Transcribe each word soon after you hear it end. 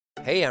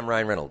Hey, I'm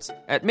Ryan Reynolds.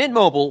 At Mint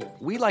Mobile,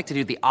 we like to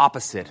do the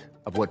opposite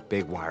of what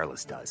Big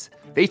Wireless does.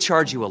 They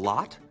charge you a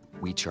lot,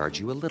 we charge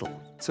you a little.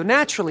 So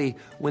naturally,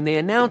 when they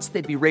announced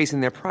they'd be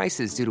raising their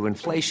prices due to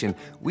inflation,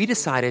 we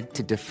decided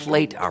to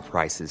deflate our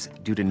prices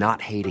due to not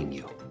hating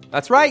you.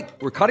 That's right.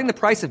 We're cutting the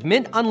price of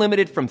Mint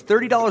Unlimited from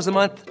 $30 a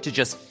month to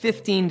just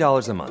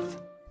 $15 a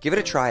month. Give it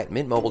a try at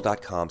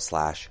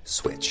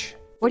mintmobile.com/switch.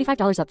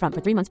 $45 up front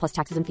for 3 months plus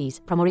taxes and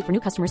fees. Promo rate for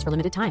new customers for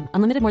limited time.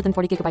 Unlimited more than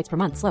 40 gigabytes per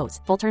month. Slows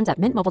full terms at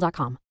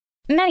mintmobile.com.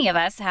 Many of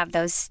us have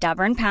those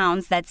stubborn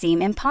pounds that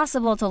seem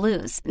impossible to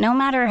lose, no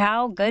matter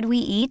how good we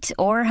eat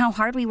or how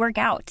hard we work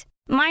out.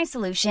 My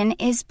solution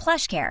is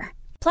PlushCare.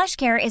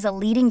 PlushCare is a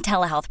leading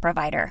telehealth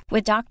provider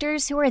with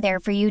doctors who are there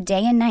for you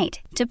day and night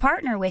to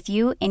partner with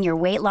you in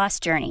your weight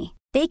loss journey.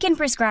 They can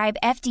prescribe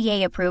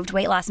FDA-approved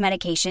weight loss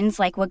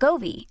medications like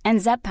Wegovy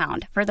and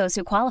Zepbound for those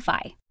who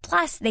qualify.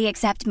 Plus, they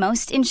accept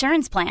most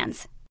insurance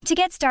plans. To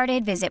get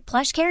started, visit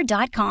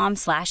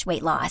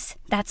plushcare.com/weightloss.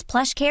 That's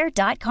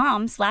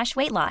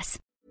plushcare.com/weightloss.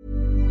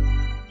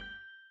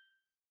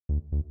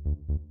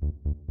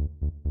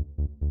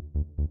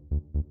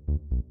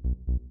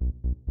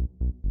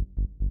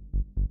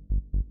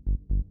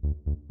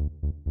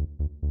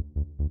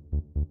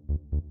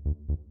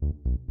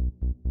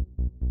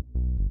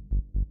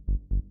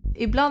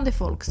 Ibland är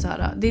folk så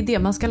här, det är det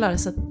man ska lära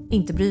sig, att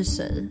inte bry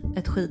sig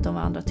ett skit om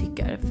vad andra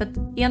tycker. För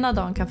att ena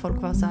dagen kan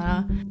folk vara så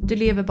här: du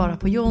lever bara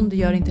på Jon, du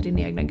gör inte din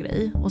egna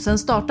grej. Och sen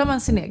startar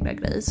man sin egna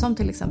grej, som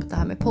till exempel det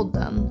här med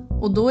podden.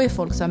 Och då är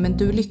folk så här: men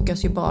du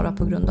lyckas ju bara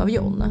på grund av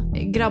Jon.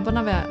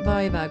 Grabbarna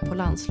var iväg på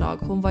landslag,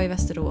 hon var i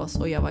Västerås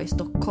och jag var i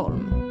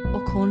Stockholm.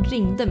 Och hon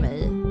ringde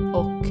mig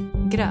och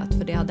grät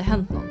för det hade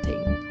hänt någonting.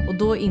 Och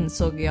då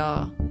insåg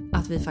jag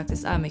att vi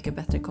faktiskt är mycket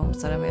bättre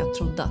kompisar än vad jag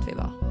trodde att vi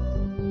var.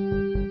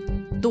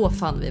 Då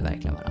fann vi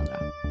verkligen varandra.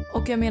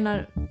 Och jag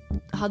menar,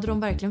 hade de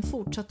verkligen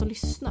fortsatt att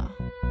lyssna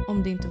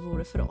om det inte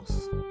vore för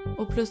oss?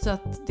 Och plus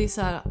att det är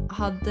så här,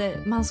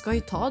 man ska ju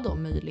ta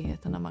de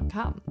möjligheterna man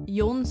kan.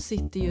 Jon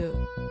sitter ju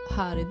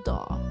här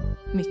idag,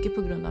 mycket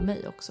på grund av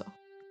mig också.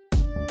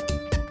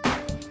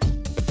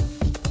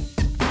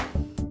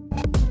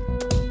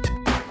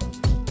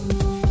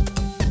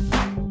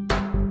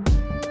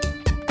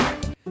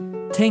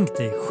 Tänk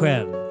dig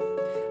själv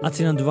att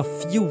sedan du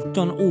var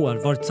 14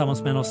 år varit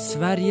tillsammans med en av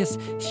Sveriges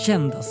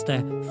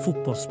kändaste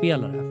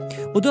fotbollsspelare.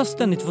 Och du har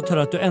ständigt fått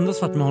höra att du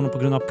endast varit med honom på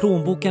grund av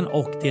plånboken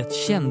och det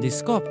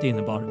kändisskap det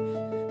innebar.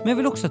 Men jag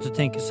vill också att du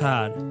tänker så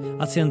här,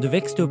 att sedan du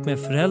växte upp med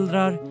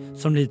föräldrar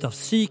som lidit av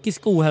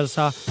psykisk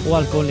ohälsa och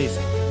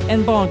alkoholism,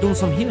 en barndom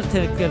som helt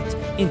enkelt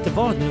inte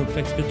var den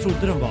uppväxt du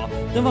trodde den var.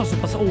 Den var så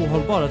pass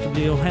ohållbar att du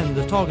blev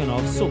omhändertagen av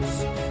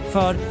SOS.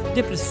 För det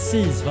är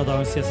precis vad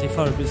dagens gäst i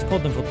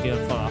Förebildspodden fått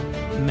erfara.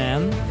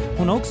 Men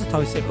hon har också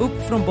tagit sig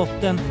upp från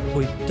botten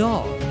och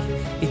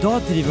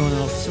idag driver hon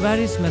en av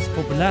Sveriges mest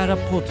populära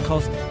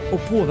podcast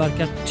och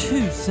påverkar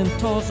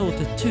tusentals och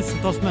åter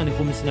tusentals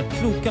människor med sina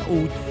kloka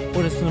ord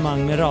och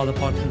resonemang med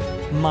radarparten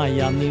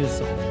Maja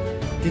Nilsson.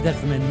 Det är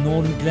därför med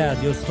enorm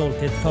glädje och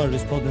stolthet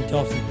Förebildspodden till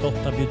avsnitt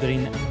 8 bjuder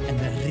in en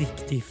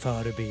riktig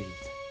förebild.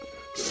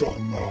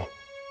 Sanna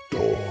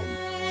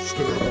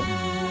Dahlström.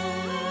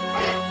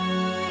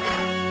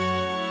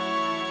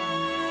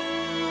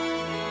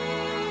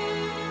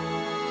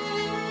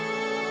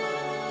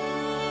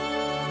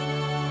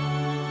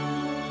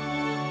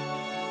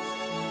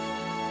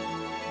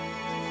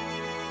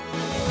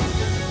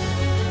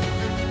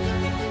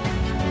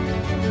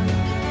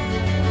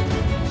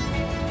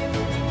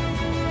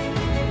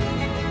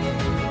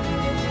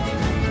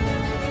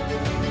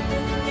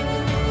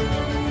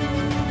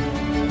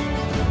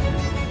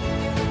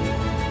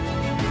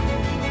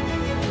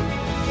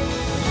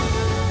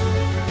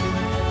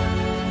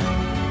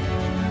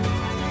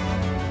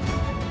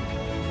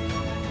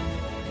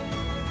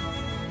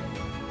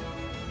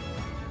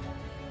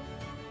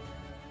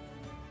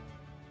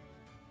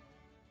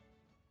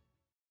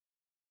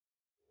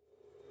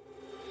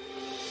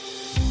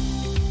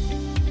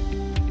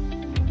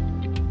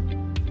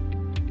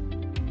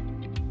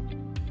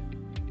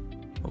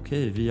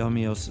 Okej, vi har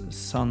med oss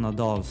Sanna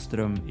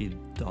Dahlström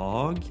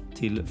idag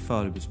till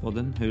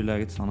Förebildspodden. Hur är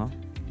läget, Sanna?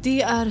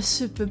 Det är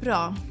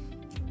superbra.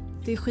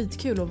 Det är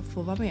skitkul att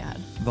få vara med här.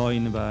 Vad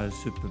innebär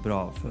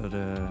superbra? För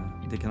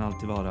det kan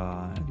alltid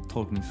vara en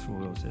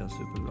tolkningsfråga att säga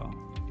superbra.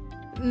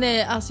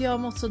 Nej, alltså jag har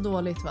mått så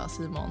dåligt, va,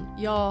 Simon.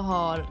 Jag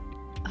har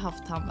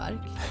haft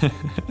tandvärk.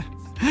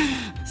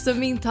 Så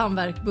min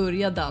tandvärk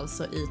började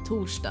alltså i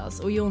torsdags.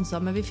 Och Jon sa,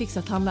 men vi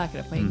fixar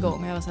tandläkare på en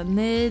gång. Och jag var så här,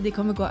 nej, det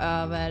kommer gå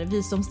över.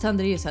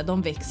 Visdomständer är ju så här,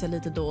 de växer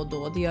lite då och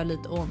då. Det gör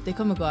lite ont, det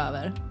kommer gå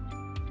över.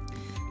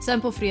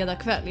 Sen på fredag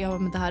kväll, jag bara,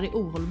 men det här är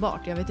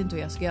ohållbart. Jag vet inte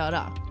hur jag ska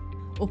göra.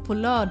 Och på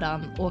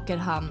lördagen åker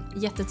han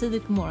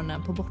jättetidigt på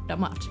morgonen på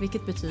bortamatch.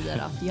 Vilket betyder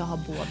att jag har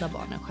båda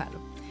barnen själv.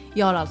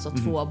 Jag har alltså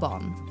 2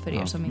 barn, för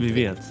er som inte vi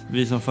vet.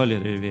 Vi som följer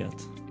det, vi vet.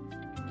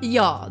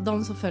 Ja,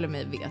 de som följer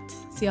mig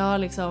vet. Så jag har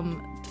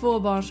liksom 2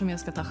 barn som jag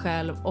ska ta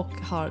själv och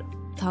har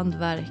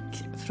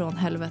tandvärk från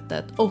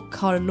helvetet och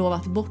har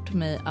lovat bort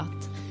mig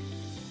att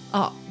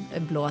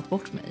blåat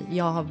bort mig.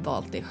 Jag har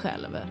valt det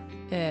själv.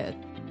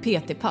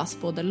 PT-pass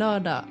både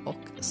lördag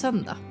och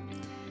söndag.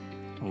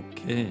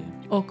 Okej.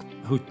 Och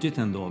Hurtigt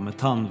ändå med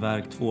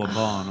tandvärk, 2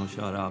 barn och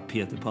köra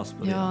PT-pass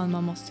på det. ja,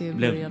 man måste ju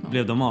börja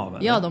Blev de av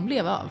eller? Ja, de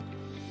blev av.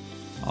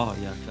 Ja,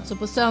 jäklar. Så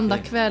på söndag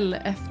kväll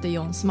efter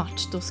Johns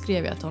match då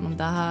skrev jag till honom,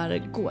 det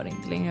här går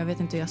inte längre, jag vet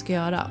inte hur jag ska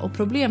göra. Och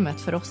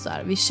problemet för oss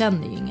är, vi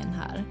känner ju ingen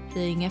här. Det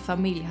är ingen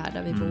familj här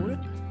där vi bor.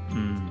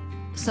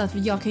 Så att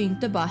jag kan ju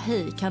inte bara,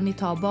 hej, kan ni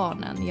ta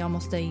barnen? Jag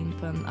måste in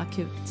på en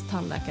akut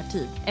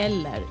tandläkartid.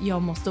 Eller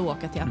jag måste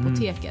åka till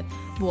apoteket.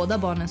 Båda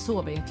barnen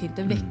sover, jag kan ju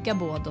inte väcka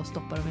båda och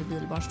stoppa dem i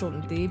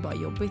bilbarnstolen. Det är bara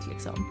jobbigt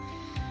liksom.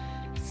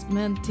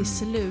 Men till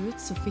slut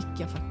så fick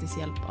jag faktiskt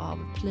hjälp av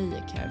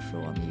Playercare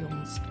från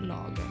Johns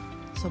lager.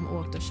 Som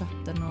åkte och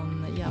köpte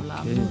någon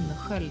jävla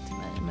munskölj till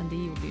mig. Men det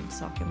gjorde ju inte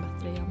saken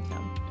bättre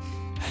egentligen.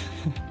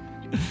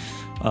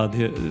 Ja,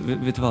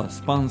 vet du vad?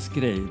 Spansk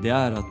grej, det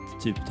är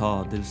att typ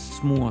ta de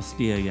små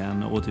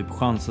stegen och typ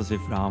chansa sig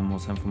fram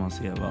och sen får man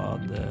se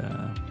vad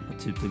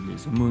typ det blir.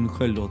 Så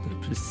munskölj låter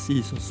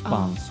precis så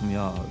spanskt som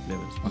jag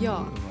upplevde spansk.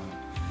 Ja.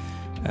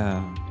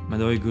 Men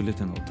det var ju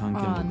gulligt ändå,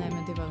 tanken. Ja, nej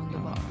men det var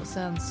underbart. Och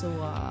sen så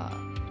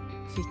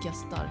fick jag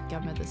starka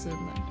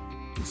mediciner.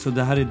 Så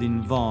det här är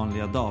din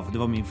vanliga dag, för det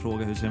var min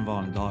fråga, hur ser en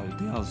vanlig dag ut?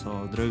 Det är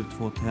alltså dra ut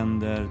 2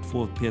 tänder,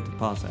 2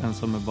 PT-pass,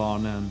 ensam med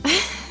barnen.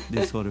 Det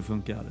är så det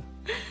funkar.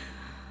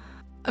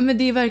 Men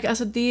det är verkligen,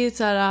 alltså det är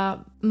så här,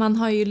 man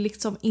har ju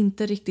liksom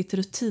inte riktigt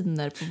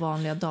rutiner på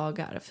vanliga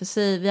dagar. För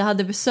sig, vi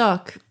hade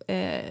besök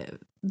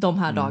de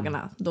här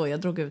dagarna då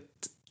jag drog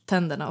ut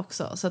tänderna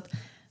också. Så att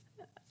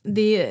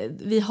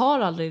vi har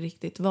aldrig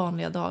riktigt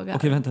vanliga dagar.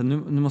 Okej, vänta,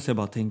 nu måste jag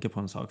bara tänka på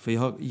en sak. För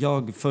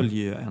jag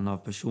följer ju en av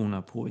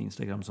personerna på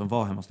Instagram som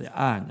var hemma hos dig,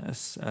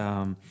 Ernest.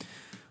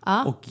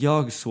 Och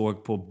jag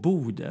såg på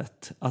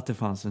bordet att det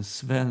fanns en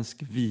svensk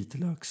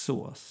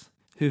vitlökssås.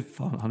 Hur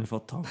fan har ni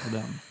fått tag på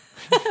den?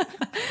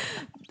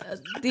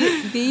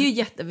 Det är ju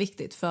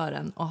jätteviktigt för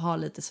en att ha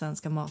lite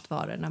svenska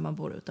matvaror när man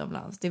bor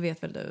utomlands. Det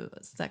vet väl du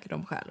säkert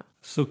om själv.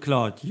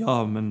 Såklart,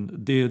 ja, men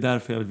det är ju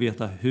därför jag vill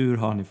veta hur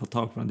har ni fått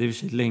tag på den. Det är ju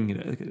sig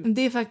längre.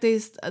 Det är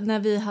faktiskt när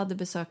vi hade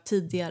besökt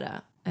tidigare.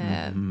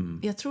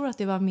 Jag tror att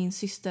det var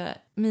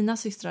mina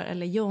systrar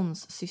eller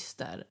Johns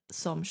syster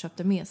som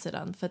köpte med sig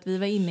den. För att vi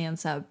var inne i en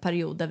så här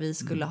period där vi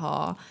skulle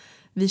ha...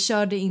 Vi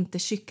körde inte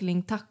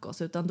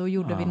kycklingtacos utan då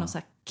gjorde vi något så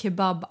här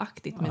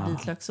kebabaktigt med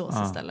vitlökssås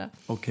istället.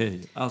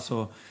 Okej,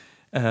 alltså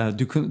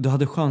du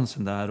hade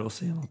chansen där att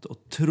säga något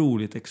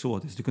otroligt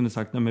exotiskt. Du kunde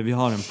sagt, nej men vi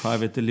har en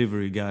private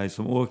delivery guy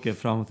som åker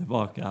fram och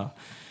tillbaka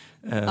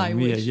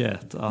med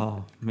jet,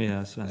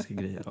 med svenska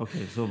grejer.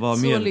 Okej, så vad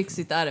så mer? Så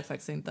lyxigt är det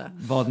faktiskt inte.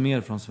 Vad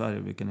mer från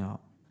Sverige brukar ni ha?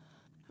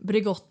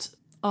 Bregott,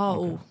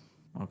 A.O.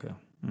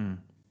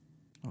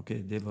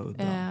 Okej, det var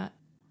udda.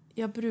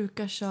 Jag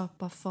brukar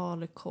köpa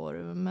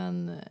falukorv,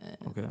 men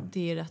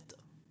det är rätt.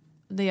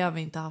 Det har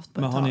vi inte haft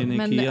på ett tag.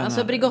 Men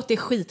alltså Bregott är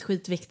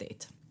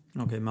skitviktigt.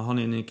 Okej, men har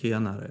ni en Ikea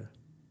nära?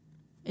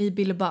 I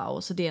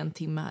Bilbao, så det är 1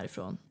 timme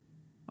härifrån.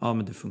 Ja,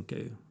 men det funkar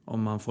ju.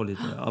 Om man får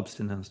lite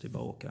abstinens, det är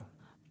bara att åka.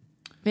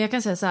 Men jag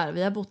kan säga så här,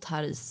 vi har bott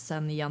här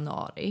sedan i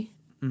januari.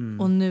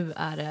 Och nu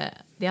är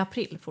det är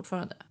april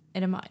fortfarande.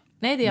 Är det maj?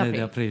 Nej, det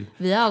är april.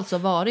 Vi har alltså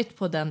varit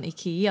på den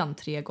Ikean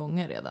 3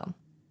 gånger redan.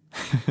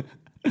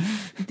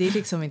 Det är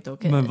liksom inte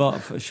okej. Men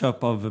vad,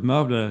 köp av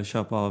möbler eller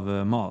köp av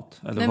mat?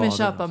 Eller nej, men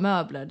köpa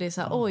möbler. Det är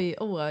så här,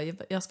 oj,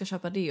 jag ska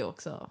köpa det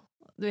också.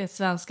 Du vet,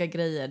 svenska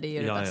grejer, det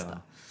är ju det bästa. Ja,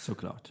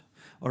 såklart.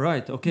 All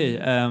right,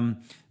 okej.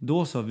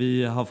 Då så,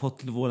 vi har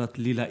fått vårt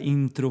lilla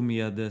intro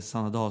med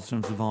Sanna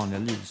Dahlströms vanliga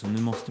liv. Så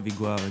nu måste vi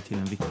gå över till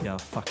den viktiga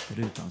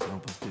faktarutan. Så jag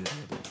hoppas du är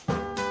redo.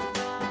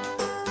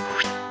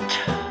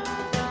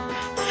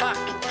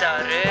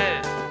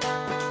 Faktarut!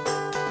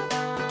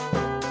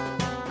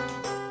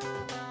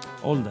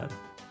 Ålder?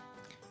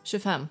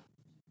 25.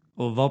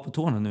 Och var på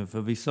tårna nu,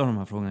 för vissa av de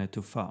här frågorna är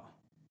tuffa.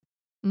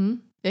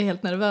 Jag är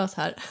helt nervös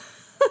här.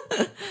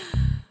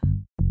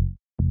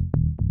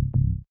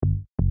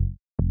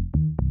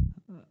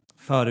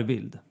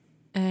 Förebild?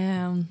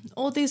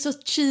 Det är så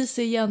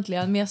cheesy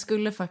egentligen, men jag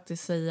skulle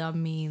faktiskt säga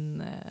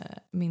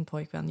min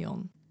pojkvän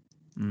John.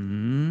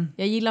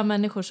 Jag gillar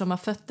människor som har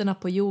fötterna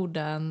på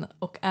jorden,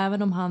 och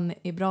även om han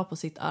är bra på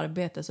sitt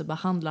arbete så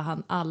behandlar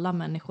han alla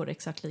människor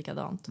exakt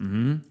likadant.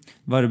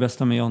 Vad är det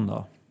bästa med John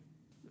då?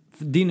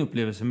 Din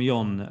upplevelse med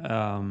John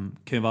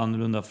kan ju vara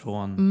annorlunda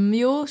från...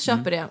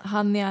 Köper det.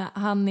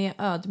 Han är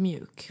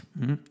ödmjuk.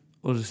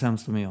 Och det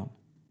sämsta med John?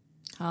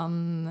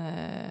 Han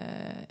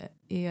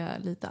är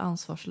lite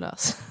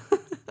ansvarslös.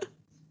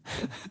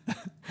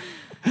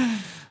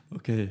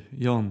 Okej,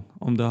 John,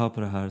 om du hör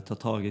på det här, ta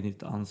tag i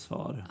ditt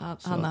ansvar.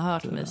 Han har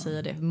hört mig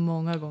säga det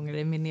många gånger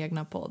i min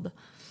egna podd.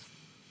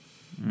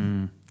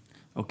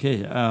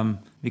 Okej,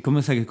 vi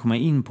kommer säkert komma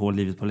in på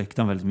livet på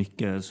läktaren väldigt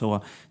mycket.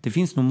 Så det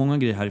finns nog många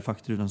grejer här i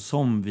faktarutan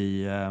som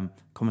vi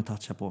kommer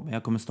toucha på. Men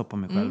jag kommer stoppa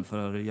mig själv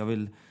för jag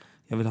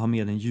vill ha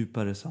med en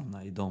djupare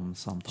Sanna i de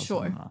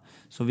samtalen. Sure.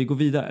 Så vi går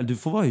vidare. Du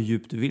får vara hur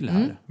djup du vill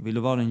här. Vill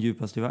du vara den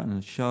djupaste i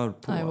världen, kör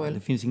på. Det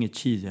finns inget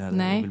cheesy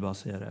här. Jag vill bara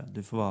säga det.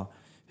 Du får vara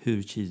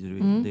hur cheesy du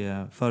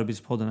vill.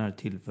 Förebildspodden är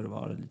till för att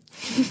vara lite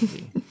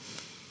cheesy.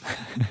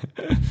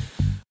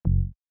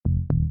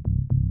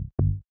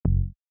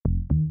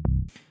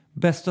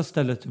 Bästa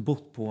stället du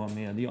bott på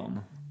med John?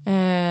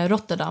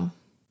 Rotterdam.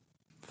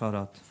 För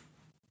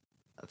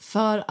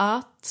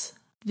att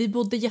Vi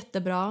bodde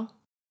jättebra.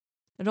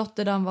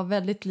 Rotterdam var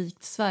väldigt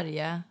likt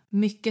Sverige.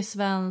 Mycket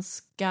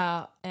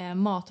svenska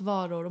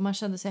matvaror. Och man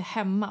kände sig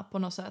hemma på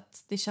något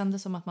sätt. Det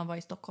kändes som att man var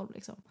i Stockholm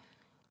liksom.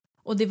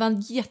 Och det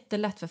var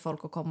jättelätt för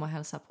folk att komma och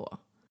hälsa på.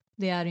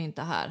 Det är ju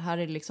inte här. Här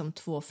är det liksom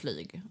 2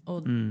 flyg.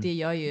 Och det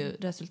gör ju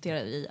resulterar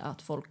i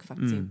att folk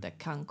faktiskt inte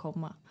kan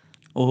komma.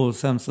 Och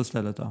sämsta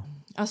stället då?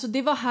 Alltså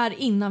det var här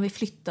innan vi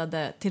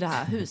flyttade till det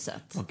här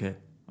huset.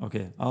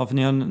 Okej. Ja, för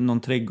ni har någon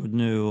trädgård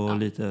nu och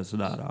lite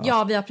sådär.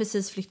 Ja, vi har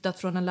precis flyttat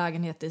från en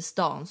lägenhet i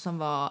stan som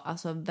var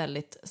alltså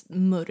väldigt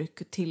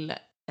mörk till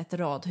ett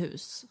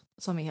radhus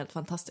som är helt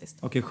fantastiskt.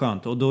 Okej,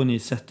 skönt. Och då är ni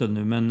settled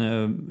nu. Men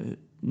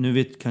nu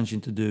vet kanske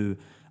inte du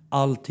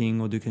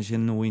allting och du kanske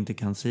nog inte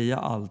kan säga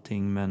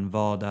allting. Men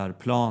vad är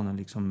planen?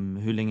 Liksom,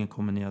 hur länge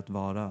kommer ni att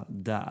vara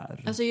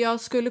där? Alltså jag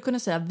skulle kunna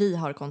säga att vi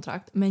har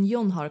kontrakt, men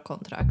John har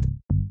kontrakt.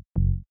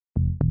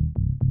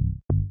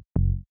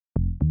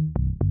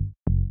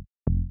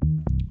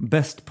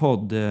 Bäst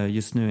podd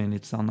just nu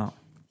enligt Sanna.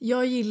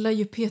 Jag gillar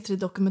ju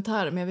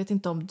P3-dokumentärer, men jag vet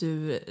inte om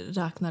du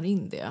räknar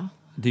in det.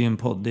 Det är en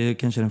podd. Det är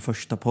kanske den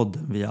första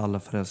podden vi alla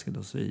förälskade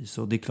oss i.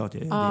 Så det är klart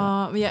jag gör det.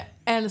 Ja, men jag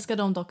älskar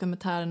de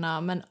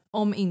dokumentärerna. Men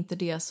om inte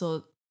det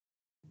så...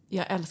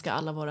 Jag älskar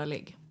alla våra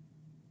ligg.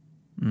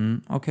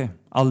 Okej.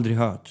 Aldrig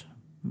hört.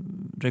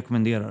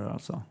 Rekommenderar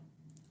alltså.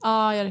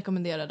 Ja, jag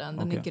rekommenderar den.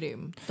 Den är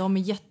grym. De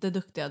är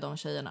jätteduktiga, de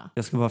tjejerna.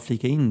 Jag ska bara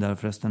flika in där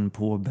förresten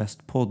på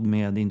Bäst podd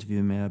med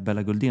intervju med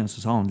Bella Guldén.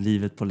 Så sa hon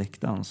livet på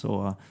läktaren.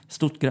 Så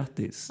stort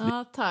grattis.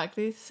 Ja, tack.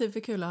 Det är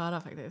superkul att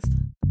höra faktiskt.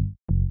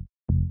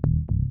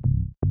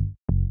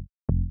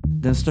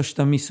 Den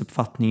största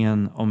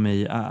missuppfattningen om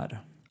mig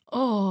är?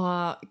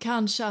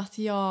 Kanske att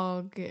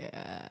jag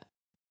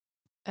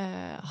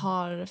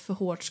har för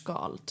hårt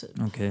skal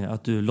typ. Okej,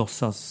 att du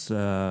låtsas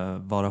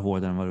vara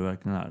hårdare än vad du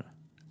verkligen är.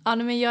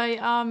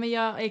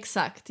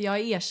 Exakt. Jag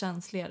är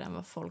känsligare än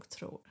vad folk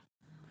tror.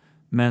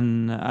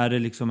 Men är det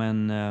liksom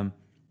en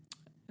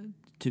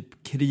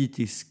typ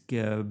kritisk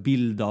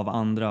bild av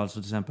andra?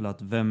 Alltså till exempel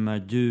att vem är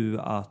du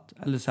att...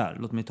 Eller så här,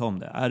 låt mig ta om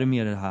det. Är det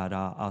mer det här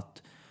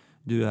att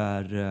du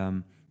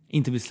är...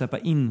 inte vill släppa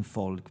in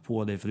folk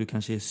på dig för du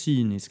kanske är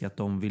cynisk att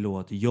de vill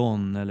åt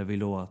John eller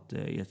vill åt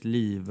ert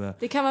liv.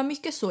 Det kan vara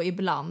mycket så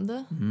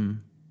ibland.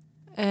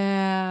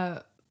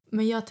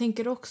 Men jag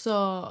tänker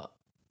också...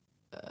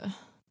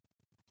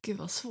 Gud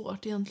vad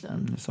svårt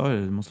egentligen. Jag sa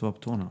det, du måste vara på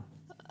tårna.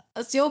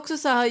 Alltså jag också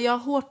så här,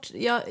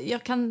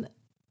 jag kan...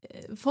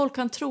 Folk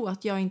kan tro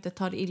att jag inte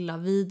tar illa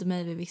vid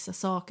mig vid vissa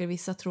saker.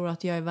 Vissa tror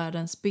att jag är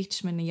världens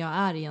bitch, men jag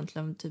är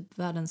egentligen typ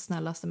världens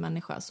snällaste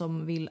människa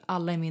som vill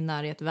alla i min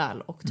närhet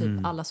väl och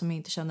typ alla som jag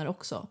inte känner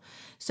också.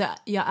 Så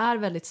jag är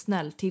väldigt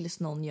snäll tills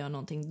någon gör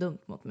någonting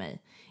dumt mot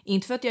mig.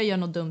 Inte för att jag gör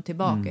något dumt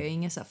tillbaka. Jag är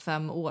ingen så här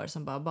 5 år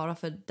som bara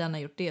för att den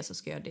har gjort det så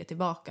ska jag göra det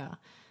tillbaka.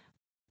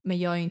 Men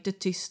jag är inte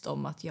tyst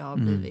om att jag har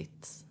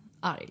blivit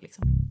arg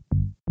liksom.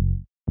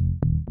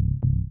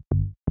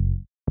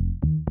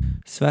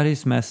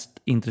 Sveriges mest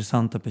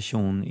intressanta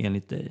person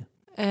enligt dig?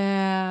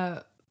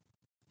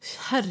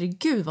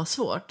 Herregud vad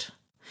svårt.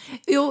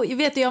 Jo,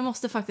 jag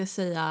måste faktiskt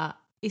säga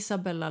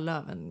Isabella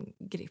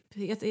Löwengrip.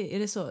 Är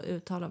det så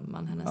uttalar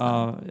man hennes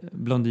namn? Ja,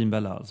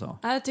 Blondinbella alltså.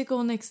 Jag tycker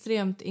hon är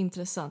extremt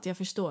intressant. Jag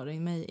förstår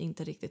mig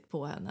inte riktigt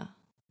på henne.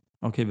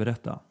 Okej,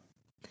 berätta.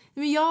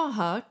 Men jag har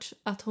hört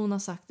att hon har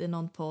sagt i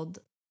någon podd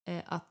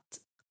att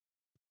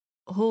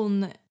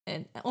hon...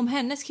 om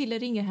hennes kille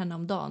ringer henne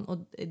om dagen och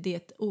det är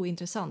ett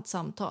ointressant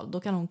samtal,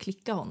 då kan hon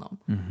klicka honom.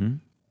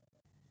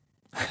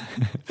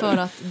 För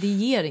att det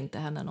ger inte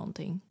henne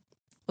någonting.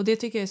 Och det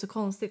tycker jag är så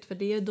konstigt,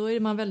 för då är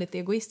man väldigt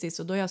egoistisk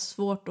och då är jag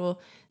svårt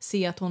att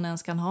se att hon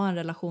ens kan ha en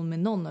relation med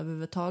någon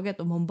överhuvudtaget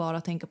om hon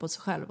bara tänker på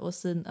sig själv och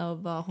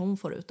vad hon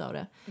får ut av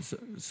det.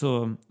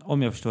 Så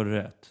om jag förstår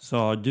det rätt så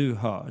har du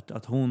hört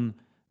att hon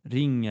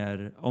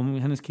ringer, om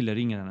hennes kille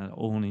ringer henne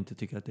och hon inte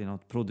tycker att det är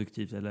något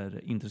produktivt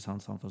eller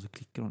intressant samtal så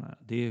klickar hon henne.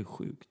 Det är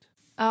sjukt.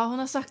 Ja, hon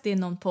har sagt det i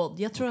någon podd.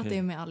 Jag tror att det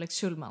är med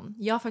Alex Schulman.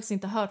 Jag har faktiskt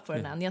inte hört på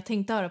den än. Jag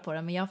tänkte höra på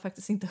den, men jag har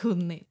faktiskt inte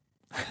hunnit.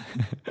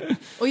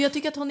 Och jag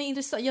tycker att hon är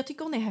intressant. Jag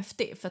tycker hon är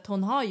häftig för att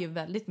hon har ju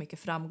väldigt mycket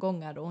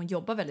framgångar och hon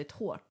jobbar väldigt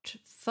hårt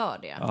för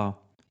det. Ja.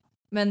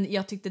 Men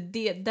jag tyckte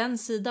den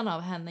sidan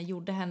av henne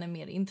gjorde henne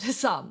mer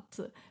intressant.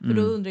 För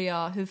då undrar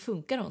jag, hur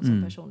funkar hon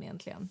som person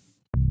egentligen?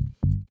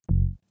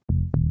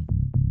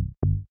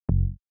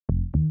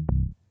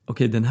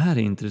 Okej, den här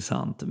är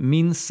intressant.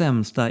 Min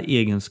sämsta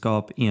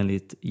egenskap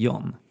enligt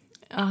John.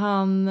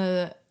 Han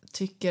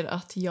tycker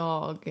att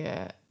jag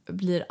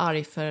blir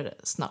arg för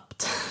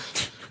snabbt.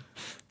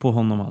 På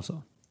honom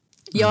alltså?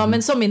 Ja,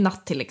 men som i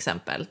natt till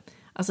exempel.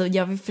 Alltså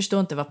jag förstår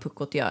inte vad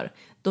Puckot gör.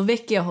 Då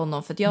väcker jag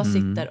honom för att jag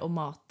sitter och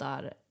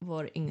matar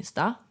vår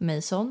yngsta,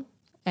 Mason.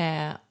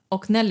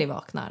 Och Nelly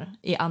vaknar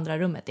i andra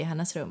rummet, i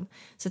hennes rum.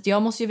 Så att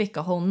jag måste ju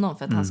väcka honom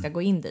för att han ska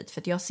gå in dit.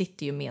 För att jag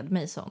sitter ju med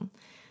Mason.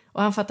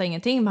 Och han fattar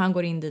ingenting, men han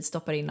går in dit,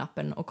 stoppar in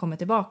appen och kommer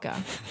tillbaka.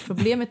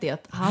 Problemet är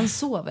att han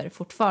sover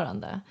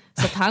fortfarande.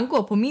 Så att han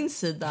går på min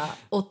sida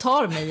och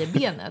tar mig i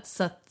benet.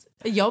 Så att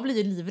jag blir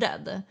ju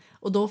livrädd.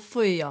 Och då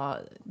får jag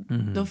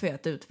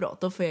ett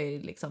utbrott. Då får jag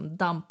ju liksom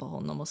damp på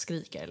honom och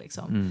skriker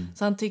liksom.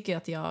 Så han tycker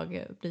att jag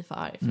blir för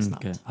arg för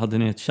snabbt. Okay. Hade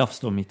ni ett tjafs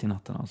då mitt i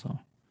natten alltså?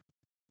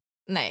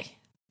 Nej.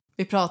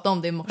 Vi pratade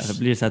om det i morse. Eller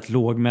blir det så ett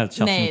lågmält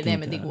tjafs? Nej,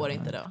 men det går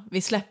inte då.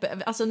 Vi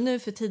släpper, alltså nu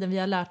för tiden vi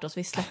har lärt oss,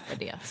 vi släpper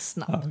det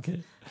snabbt.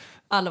 Okay.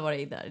 Alla var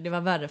där, det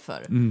var värre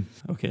förr.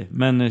 Okej.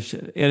 Men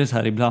är det så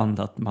här ibland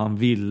att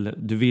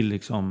du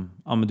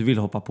vill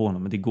hoppa på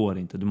honom, men det går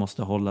inte. Du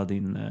måste hålla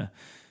din,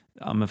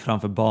 men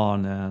framför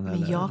barnen.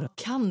 Men jag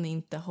kan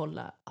inte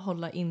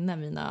hålla inne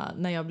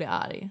när jag blir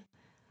arg.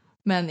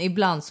 Men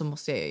ibland så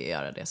måste jag ju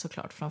göra det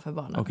såklart framför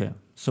barnen. Okej.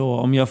 Så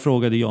om jag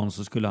frågade John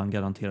så skulle han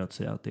garanterat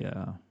säga att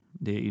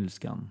det är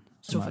ilskan.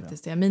 Jag tror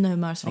faktiskt det är mina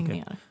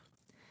humörsvängningar. Okay.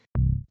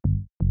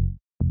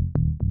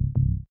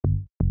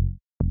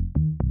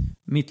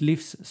 Mitt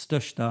livs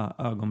största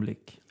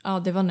ögonblick. Ja,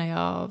 det var när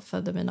jag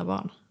födde mina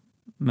barn.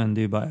 Men det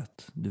är ju bara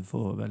ett. Du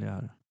får välja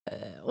här.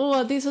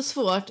 Det är så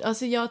svårt.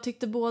 Alltså jag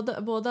tyckte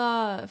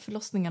båda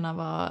förlossningarna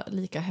var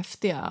lika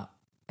häftiga.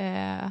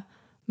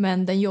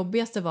 Men den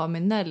jobbigaste var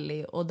med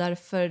Nelly. Och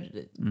därför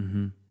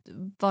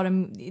var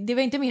det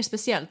var inte mer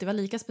speciellt. Det var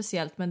lika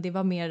speciellt, men det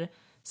var mer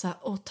så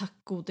här, tack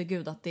gode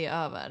gud att det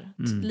är över.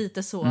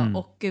 Lite så.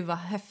 Och gud vad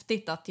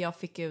häftigt att jag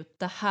fick ut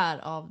det här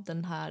av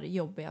den här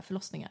jobbiga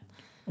förlossningen.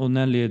 Och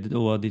Nelly är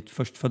då ditt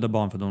förstfödda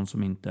barn, för de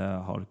som inte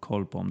har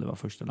koll på om det var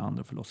första eller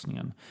andra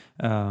förlossningen.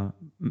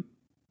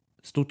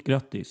 Stort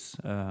grattis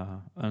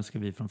önskar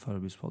vi från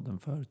Förebildspodden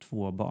för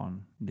 2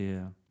 barn. Det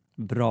är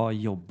bra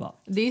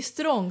jobbat. Det är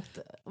strångt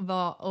att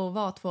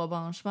vara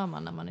 2-barnsmamma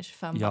när man är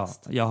 25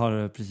 bast. Ja, jag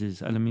har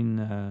precis, eller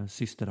min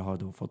syster har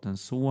då fått en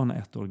son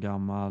 1 år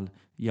gammal.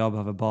 Jag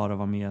behöver bara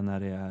vara med när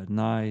det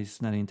är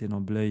nice, när det inte är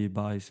någon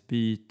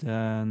blöjbajsbyte,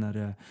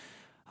 när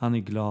han är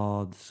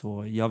glad.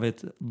 Så jag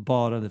vet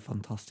bara det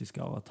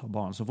fantastiska av att ha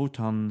barn. Så fort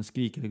han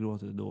skriker eller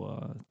gråter,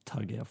 då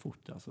taggar jag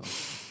fort alltså.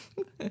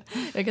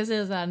 Jag kan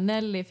säga så här,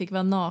 Nelly fick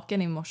vara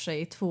naken i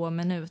morse i 2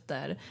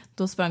 minuter.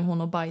 Då sprang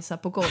hon och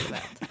bajsade på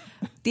golvet.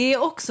 Det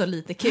är också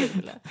lite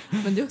kul,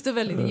 men det är också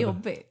väldigt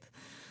jobbigt.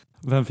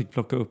 Vem fick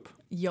plocka upp?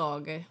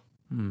 Jag,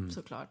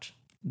 såklart.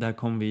 Där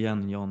kom vi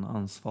igen, John.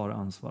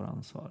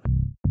 Ansvar.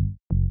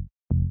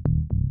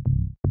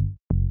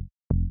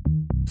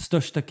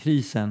 Största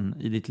krisen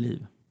i ditt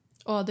liv?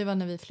 Ja, det var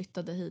när vi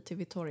flyttade hit till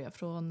Victoria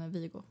från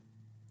Vigo.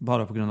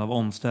 Bara på grund av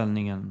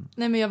omställningen?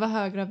 Nej, men jag var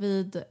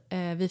höggravid.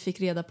 Vi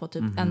fick reda på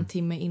typ 1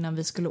 timme innan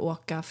vi skulle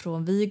åka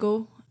från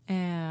Vigo.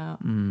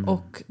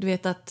 Och du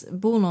vet att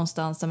bo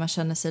någonstans där man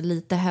känner sig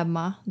lite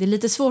hemma. Det är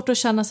lite svårt att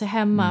känna sig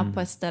hemma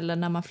på ett ställe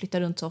när man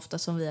flyttar runt så ofta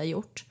som vi har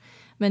gjort.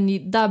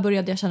 Men där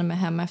började jag känna mig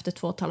hemma efter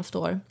 2,5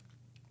 år.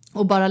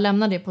 Och bara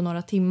lämna det på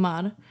några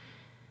timmar.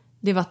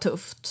 Det var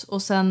tufft.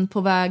 Och sen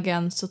på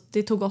vägen, så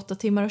det tog 8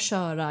 timmar att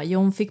köra.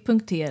 John fick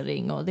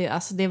punktering och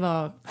det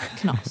var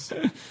knas.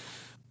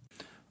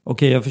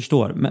 Okej, jag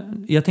förstår.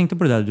 Men jag tänkte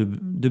på det där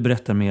du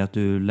berättar med att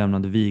du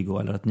lämnade Vigo,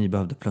 eller att ni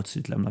behövde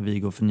plötsligt lämna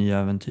Vigo för nya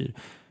äventyr.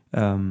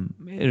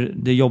 Är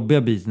det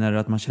jobbiga biten, är det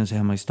att man känner sig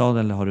hemma i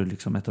staden, eller har du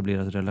liksom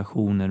etablerat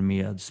relationer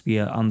med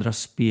andra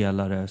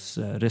spelares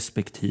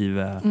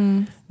respektive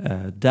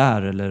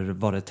där, eller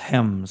var det ett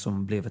hem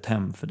som blev ett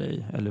hem för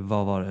dig, eller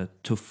vad var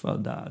det tuffa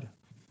där?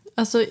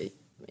 Alltså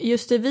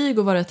just i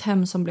Vigo var det ett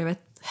hem som blev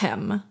ett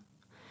hem,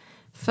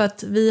 för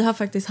att vi har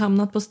faktiskt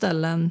hamnat på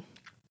ställen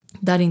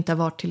där det inte har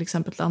varit till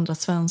exempel andra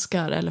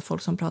svenskar eller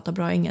folk som pratar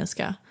bra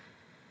engelska.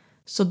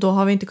 Så då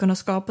har vi inte kunnat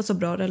skapa så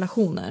bra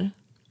relationer.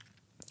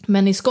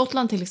 Men i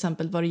Skottland till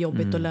exempel var det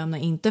jobbigt att lämna,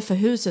 inte för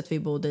huset vi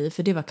bodde i,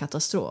 för det var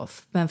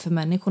katastrof. Men för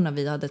människorna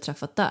vi hade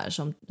träffat där,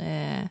 som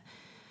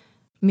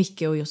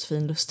Micke och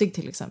Josefin Lustig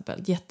till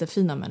exempel.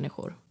 Jättefina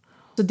människor.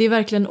 Så det är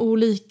verkligen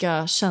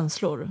olika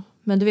känslor.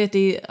 Men du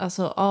vet,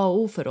 alltså A och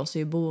O för oss är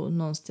ju bo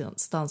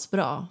någonstans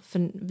bra.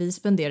 För vi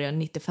spenderar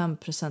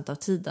 95% av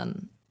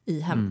tiden i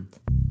hemmet.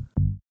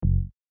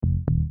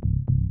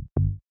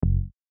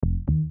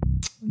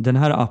 Den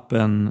här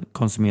appen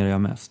konsumerar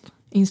jag mest.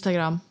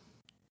 Instagram.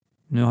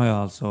 Nu har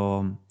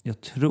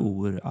jag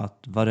tror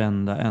att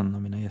varenda en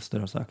av mina gäster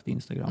har sagt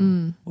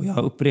Instagram. Och jag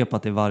har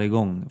upprepat det varje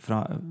gång.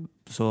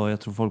 Så jag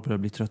tror folk börjar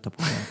bli trötta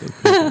på att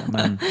upprepa det.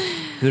 Men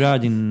hur är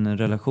din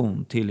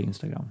relation till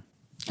Instagram?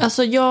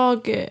 Alltså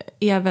jag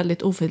är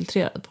väldigt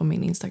ofiltrerad på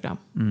min Instagram.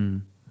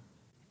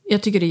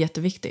 Jag tycker det är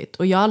jätteviktigt.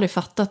 Och jag har aldrig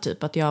fattat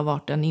typ att jag har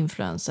varit en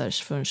influencer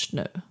förrän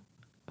nu.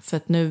 För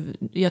att nu,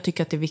 jag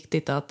tycker att det är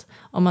viktigt att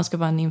om man ska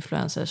vara en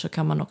influencer så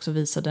kan man också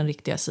visa den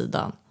riktiga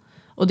sidan.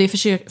 Och det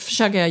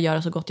försöker jag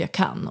göra så gott jag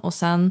kan. Och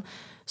sen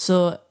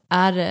så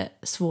är det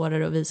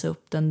svårare att visa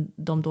upp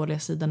de dåliga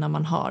sidorna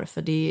man har.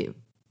 För det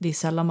är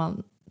sällan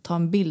man tar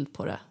en bild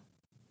på det.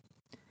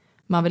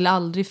 Man vill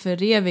aldrig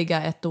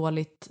föreviga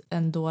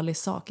en dålig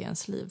sak i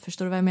ens liv.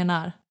 Förstår du vad jag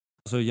menar?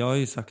 Alltså jag har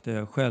ju sagt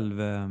det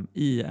själv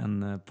i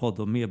en podd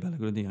om med Bella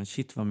Grundén.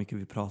 Shit vad mycket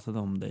vi pratade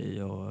om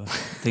dig. Och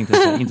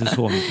tänkte att inte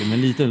så mycket,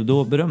 men lite.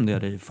 Då berömde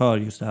jag dig för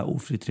just det här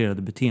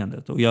ofiltrerade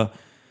beteendet. Och jag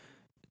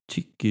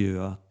tycker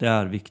ju att det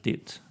är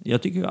viktigt.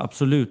 Jag tycker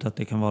absolut att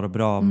det kan vara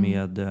bra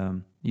med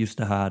just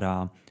det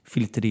här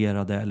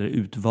filtrerade eller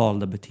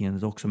utvalda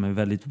beteendet också, med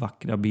väldigt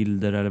vackra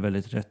bilder eller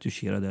väldigt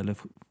retuscherade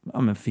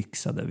eller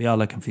fixade. Vi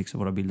alla kan fixa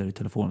våra bilder i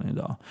telefonen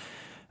idag.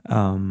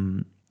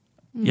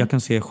 Jag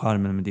kan se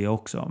charmen med det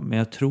också, men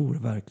jag tror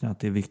verkligen att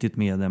det är viktigt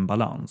med en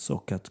balans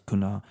och att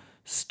kunna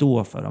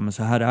stå för men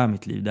så här är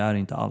mitt liv, det är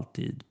inte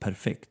alltid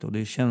perfekt, och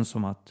det känns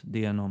som att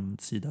det är någon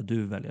sida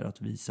du väljer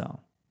att visa.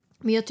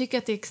 Men jag tycker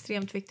att det är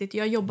extremt viktigt.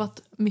 Jag har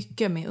jobbat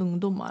mycket med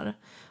ungdomar.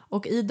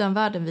 Och i den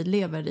världen vi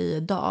lever i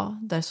idag,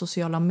 där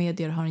sociala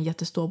medier har en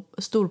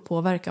jättestor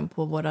påverkan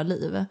på våra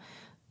liv,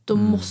 då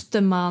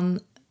måste man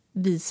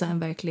visa en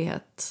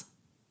verklighet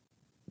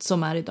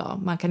som är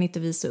idag. Man kan inte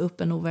visa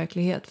upp en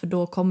overklighet, för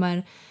då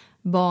kommer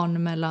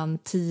barn mellan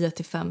 10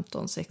 till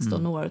 15,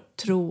 16 år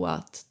tro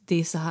att det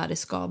är så här det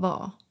ska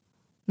vara,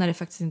 när det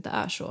faktiskt inte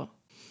är så.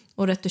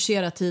 Och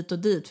retuschera hit och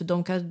dit, för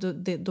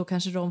då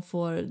kanske de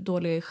får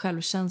dålig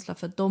självkänsla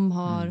för att de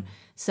har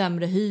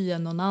sämre hy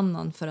än någon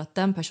annan, för att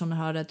den personen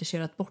har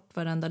retuscherat bort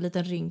varenda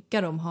liten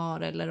rynka de har,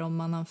 eller om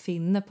man har en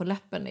finne på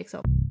läppen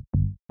liksom.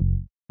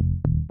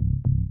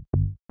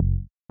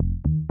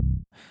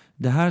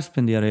 Det här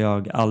spenderar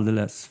jag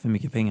alldeles för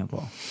mycket pengar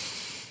på.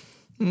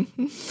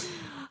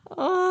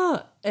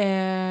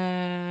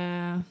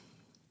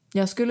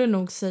 Jag skulle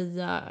nog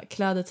säga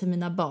kläder till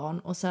mina barn,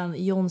 och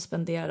sen John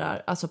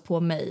spenderar, alltså på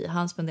mig,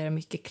 han spenderar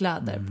mycket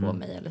kläder på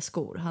mig eller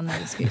skor. Han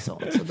älskar ju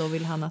sånt, så då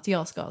vill han att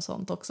jag ska ha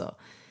sånt också.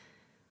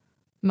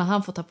 Men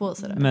han får ta på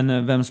sig det.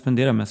 Men vem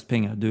spenderar mest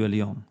pengar, du eller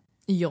John?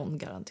 John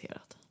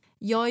garanterat.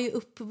 Jag är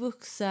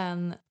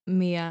uppvuxen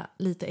med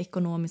lite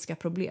ekonomiska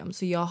problem,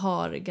 så jag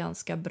har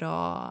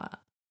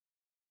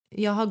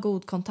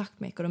god kontakt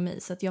med ekonomi,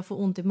 så att jag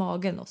får ont i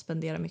magen och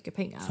spendera mycket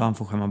pengar. Så han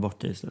får skämma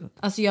bort det istället?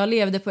 Alltså jag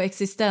levde på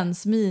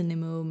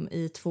existensminimum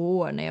i 2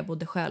 år när jag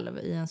bodde själv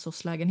i en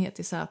soc-lägenhet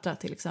i Sätra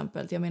till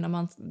exempel. Jag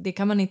menar, det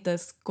kan man inte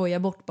skoja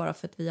bort bara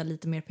för att vi har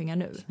lite mer pengar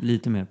nu.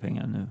 Lite mer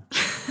pengar nu.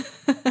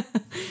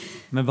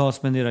 Men vad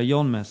spenderar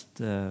John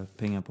mest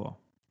pengar på?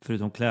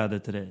 Förutom kläder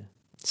till dig?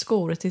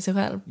 Skor till sig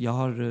själv. Jag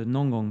har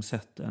någon gång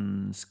sett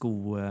en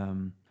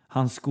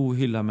hans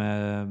skohylla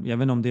med, jag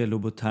vet inte om det är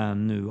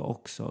Louboutin nu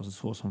också,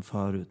 så som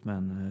förut,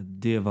 men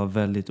det var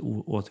väldigt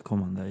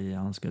återkommande i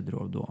hans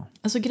garderob då.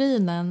 Alltså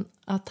grejen är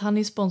att han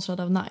är sponsrad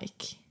av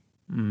Nike.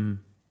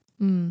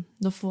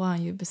 Då får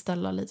han ju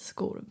beställa lite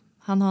skor.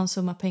 Han har en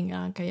summa pengar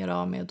han kan göra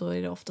av med, då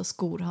är det ofta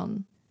skor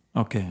han...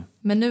 Okej.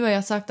 Men nu har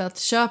jag sagt att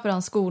köper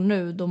han skor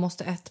nu, då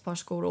måste ett par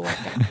skor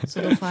åka.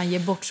 Så då får han ge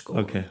bort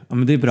skor. Okej, ja,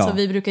 men det är bra. Så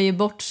vi brukar ge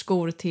bort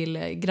skor till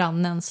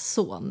grannens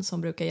son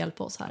som brukar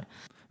hjälpa oss här.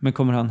 Men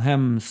kommer han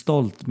hem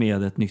stolt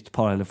med ett nytt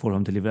par, eller får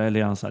de till livet? Eller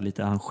är han så här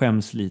lite, han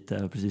skäms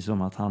lite, precis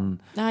som att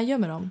han... Nej, han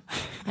gömmer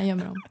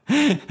dem.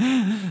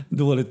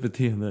 Dåligt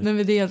beteende. Nej,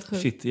 men det är helt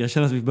sjukt. Shit, jag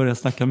känner att vi börjar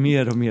snacka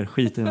mer och mer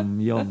skit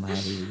om John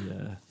här i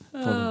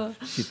podden.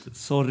 Shit,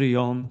 sorry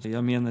John,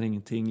 jag menar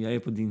ingenting. Jag är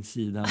på din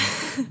sida,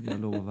 jag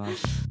lovar.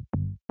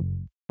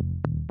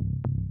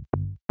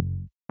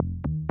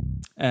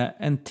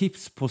 En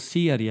tips på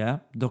serie,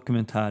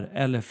 dokumentär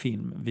eller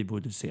film vi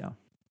borde se?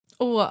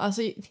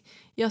 Alltså,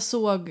 jag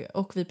såg,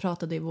 och vi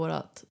pratade i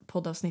vårat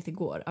poddavsnitt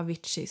igår,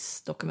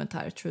 Aviciis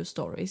dokumentär True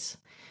Stories.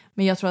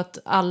 Men jag tror att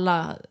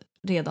alla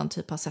redan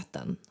typ har sett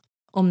den.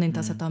 Om ni inte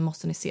har sett den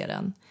måste ni se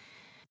den.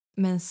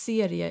 Men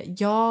serie,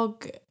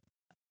 jag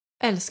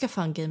älskar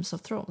fan Games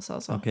of Thrones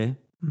alltså. Okej.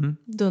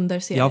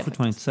 Dunderserie. Jag har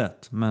fortfarande inte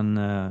sett, men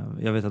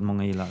jag vet att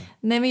många gillar.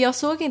 Nej, men jag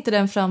såg inte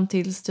den fram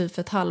till typ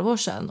för ett halvår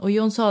sedan. Och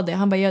Jon sa det,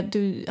 han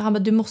bara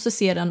du måste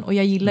se den. Och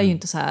jag gillar ju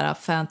inte så här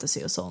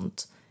fantasy och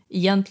sånt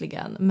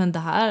egentligen. Men det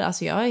här,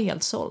 alltså jag är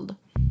helt såld.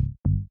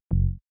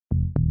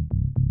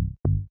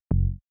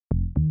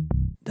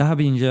 Det här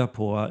bingar jag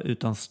på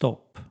utan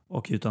stopp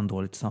och utan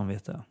dåligt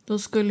samvete. Då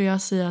skulle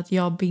jag säga att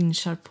jag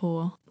bingar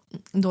på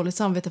dåligt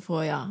samvete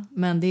får jag.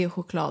 Men det är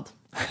choklad.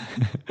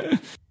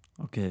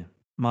 Okej.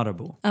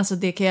 Marabou. Alltså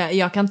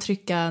jag kan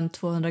trycka en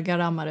 200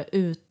 grammare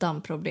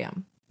utan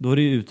problem. Då är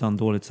det ju utan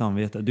dåligt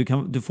samvete.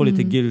 Du får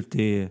lite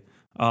guilty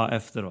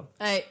efteråt.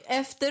 Nej,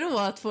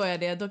 efteråt får jag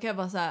det. Då kan jag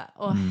bara säga,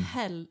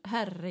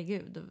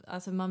 herregud.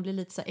 Alltså man blir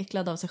lite så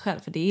äcklad av sig själv.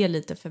 För det är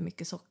lite för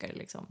mycket socker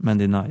liksom. Men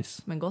det är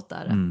nice. Men gott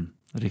är det.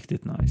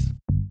 Riktigt nice.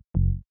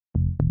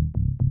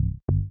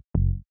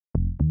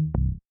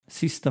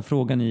 Sista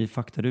frågan i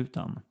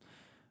faktarutan.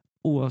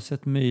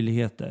 Oavsett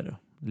möjligheter,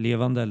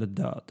 levande eller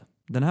död.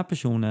 Den här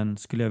personen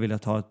skulle jag vilja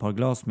ta ett par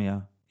glas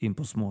med in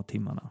på små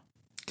timmarna.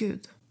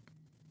 Gud.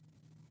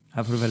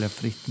 Här får du välja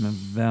fritt med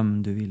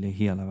vem du vill i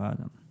hela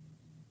världen.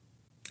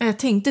 Jag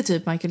tänkte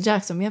typ Michael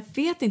Jackson, men jag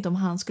vet inte om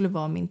han skulle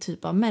vara min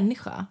typ av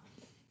människa.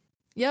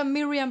 Ja,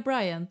 Miriam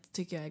Bryant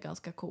tycker jag är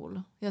ganska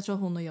cool. Jag tror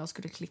hon och jag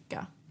skulle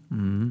klicka.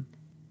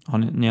 Har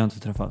ni har inte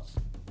träffats?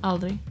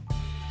 Aldrig.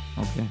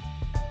 Okej.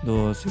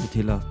 Då ser vi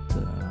till att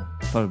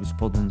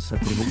Förbudspodden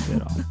sätter ihop er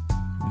då.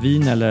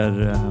 Vin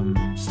eller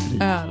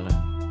sprit? Öl.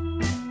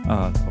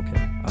 Öl,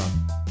 okej. Öl.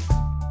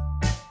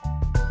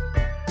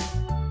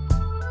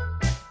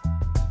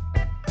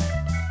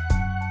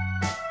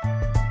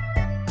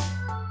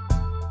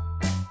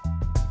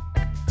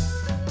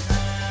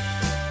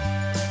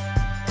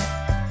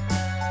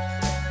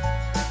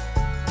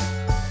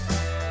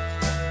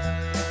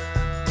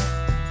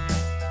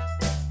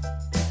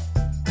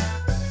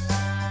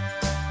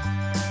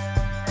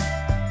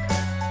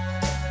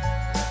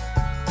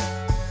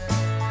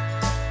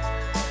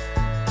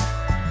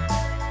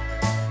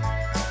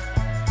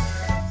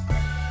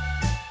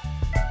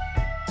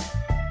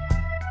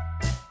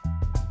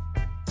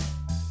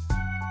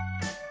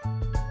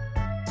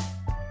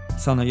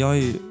 Sanna, jag har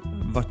ju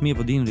varit med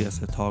på din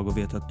resa ett tag och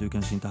vet att du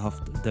kanske inte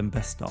haft den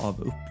bästa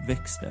av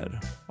uppväxter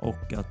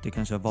och att det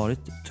kanske har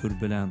varit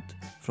turbulent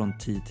från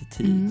tid till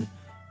tid.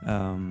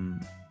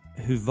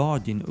 Hur var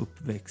din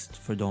uppväxt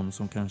för de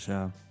som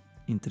kanske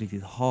inte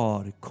riktigt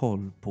har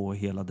koll på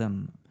hela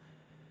den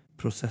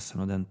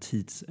processen och den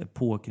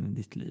tidsepoken i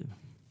ditt liv?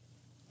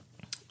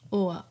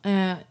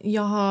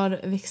 Jag har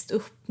växt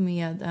upp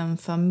med en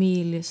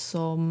familj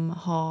som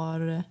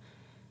har,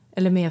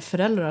 eller med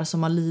föräldrar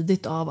som har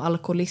lidit av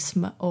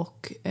alkoholism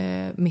och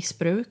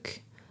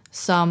missbruk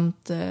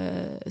samt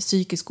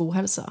psykisk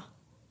ohälsa.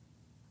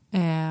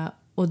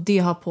 Och det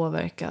har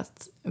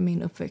påverkat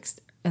min uppväxt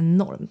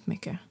enormt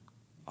mycket.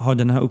 Har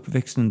den här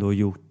uppväxten då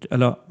gjort,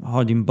 eller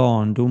har din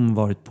barndom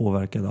varit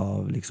påverkad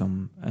av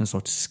liksom en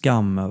sorts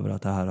skam över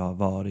att det här har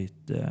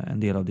varit en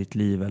del av ditt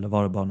liv, eller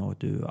var det bara något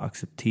du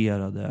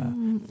accepterade?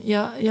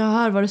 Jag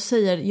hör vad du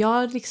säger.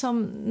 Jag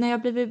liksom, när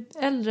jag blivit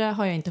äldre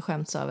har jag inte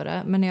skämts över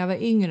det, men när jag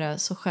var yngre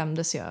så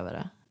skämdes jag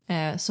över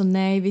det. Så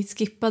nej, vi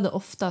skippade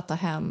ofta att ta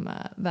hem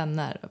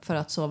vänner för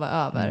att sova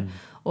över.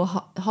 Och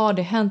har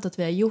det hänt att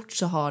vi har gjort,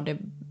 så har det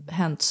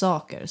hänt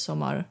saker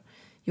som har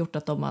gjort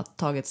att de har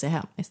tagit sig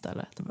hem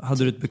istället.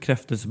 Hade du ett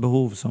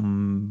bekräftelsebehov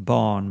som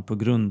barn på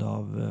grund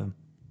av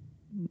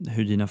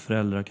hur dina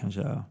föräldrar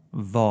kanske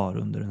var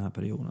under den här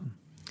perioden?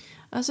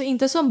 Alltså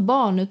inte som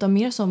barn utan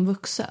mer som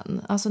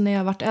vuxen. Alltså när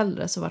jag varit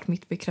äldre så var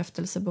mitt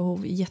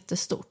bekräftelsebehov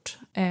jättestort.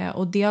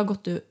 Och det har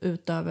gått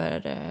ut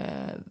över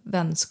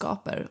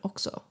vänskaper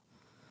också.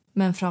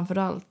 Men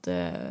framförallt,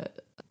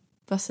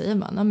 vad säger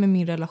man? Ja, men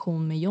min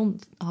relation med John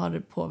har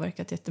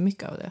påverkat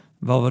jättemycket av det.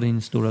 Vad var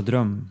din stora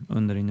dröm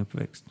under din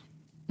uppväxt?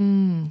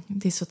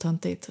 Det är så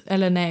töntigt.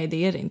 Eller nej,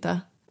 det är det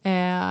inte.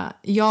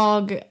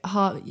 Jag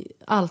har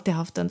alltid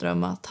haft en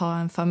dröm att ha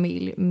en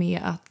familj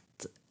med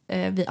att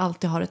vi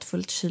alltid har ett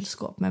fullt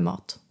kylskåp med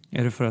mat.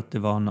 Är det för att det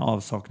var en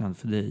avsaknad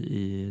för dig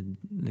i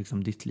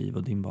liksom ditt liv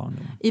och din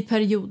barndom? I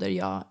perioder,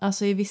 ja.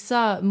 Alltså i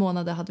vissa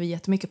månader hade vi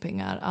jättemycket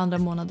pengar. Andra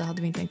månader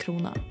hade vi inte en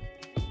krona.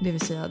 Det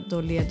vill säga,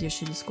 då led ju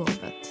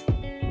kylskåpet.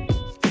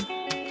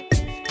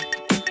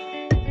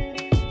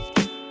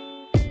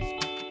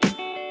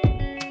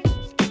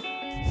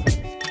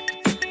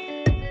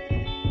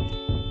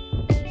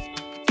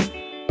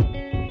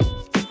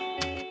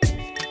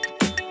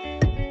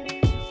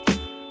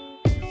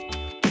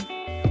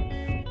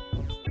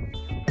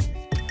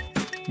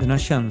 Den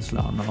här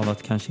känslan av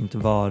att kanske inte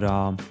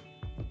vara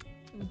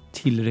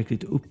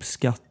tillräckligt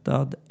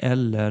uppskattad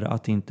eller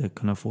att inte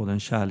kunna få den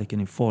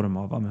kärleken i form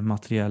av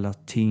materiella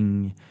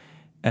ting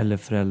eller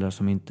föräldrar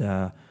som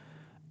inte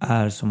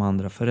är som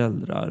andra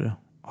föräldrar.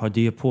 Har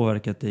det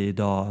påverkat dig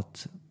idag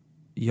att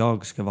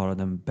jag ska vara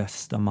den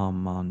bästa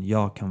mamman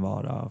jag kan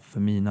vara för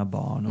mina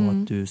barn och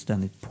att du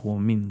ständigt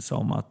påminns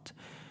om att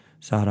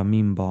så här har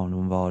min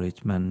barndom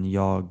varit, men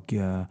jag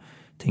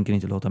tänker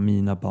inte låta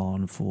mina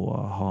barn få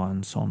ha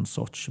en sån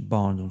sorts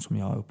barndom som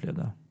jag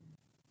upplevde?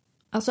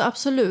 Alltså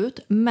absolut,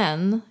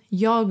 men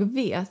jag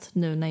vet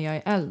nu när jag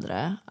är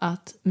äldre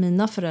att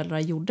mina föräldrar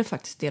gjorde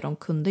faktiskt det de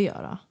kunde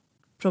göra.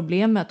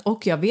 Problemet,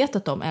 och jag vet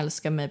att de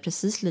älskar mig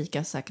precis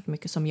lika säkert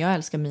mycket som jag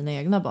älskar mina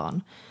egna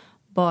barn.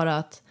 Bara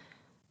att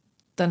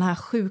den här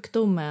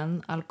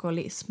sjukdomen,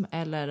 alkoholism,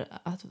 eller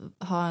att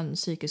ha en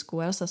psykisk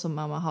ohälsa som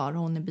mamma har,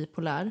 hon är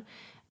bipolär,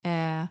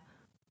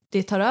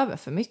 det tar över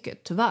för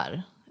mycket,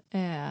 tyvärr.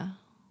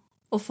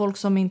 Och folk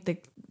som inte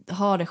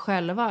har det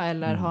själva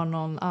eller har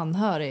någon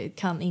anhörig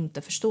kan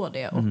inte förstå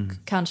det och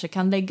kanske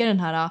kan lägga den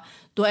här,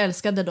 då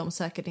älskade de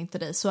säkert inte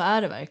dig. Så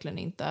är det verkligen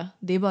inte.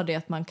 Det är bara det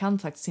att man kan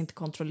faktiskt inte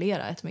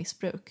kontrollera ett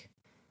missbruk.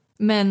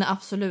 Men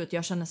absolut,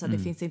 jag känner så att det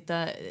finns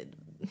inte,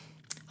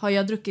 har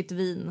jag druckit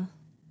vin,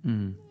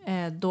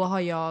 då har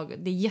jag,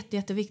 det är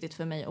jätteviktigt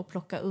för mig att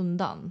plocka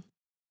undan.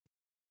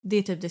 Det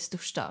är typ det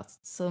största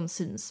som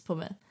syns på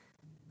mig.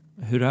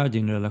 Hur är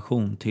din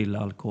relation till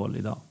alkohol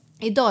idag?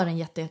 Idag är den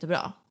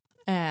jättebra.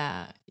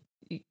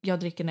 Jag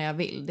dricker när jag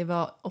vill. Det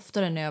var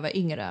oftare när jag var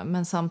yngre.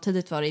 Men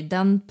samtidigt var det i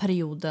den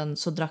perioden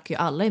så drack ju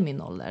alla i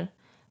min ålder.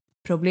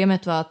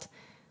 Problemet var att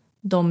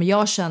de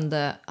jag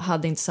kände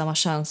hade inte samma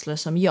känslor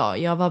som jag.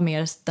 Jag var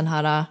mer den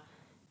här,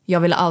 jag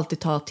ville alltid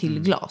ta till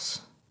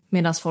glas.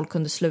 Medan folk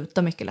kunde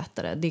sluta mycket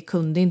lättare. Det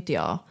kunde inte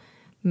jag.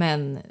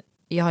 Men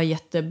jag har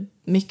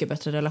jättemycket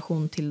bättre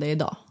relation till det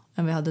idag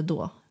än vi hade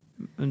då.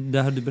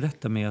 Det här du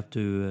berättar med att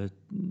du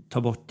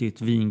tar bort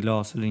ditt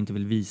vinglas eller inte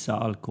vill visa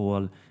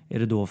alkohol. Är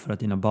det då för att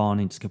dina barn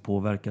inte ska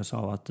påverkas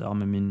av att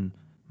men min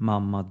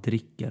mamma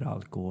dricker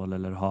alkohol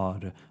eller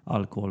har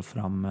alkohol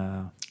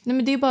framme? Nej,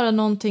 men det är bara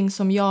någonting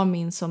som jag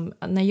minns som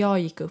när jag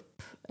gick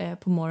upp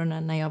på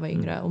morgonen när jag var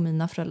yngre och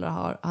mina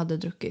föräldrar hade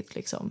druckit,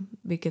 liksom,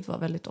 vilket var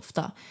väldigt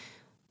ofta.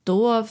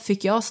 Då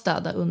fick jag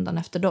städa undan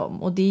efter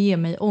dem och det ger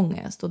mig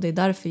ångest och det är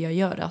därför jag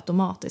gör det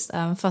automatiskt.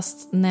 Även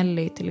fast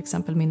Nelly, till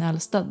exempel min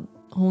äldsta,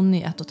 hon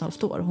är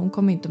 1,5 år. Hon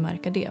kommer inte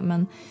märka det,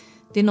 men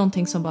det är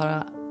någonting som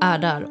bara är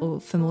där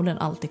och förmodligen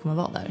alltid kommer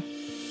vara där.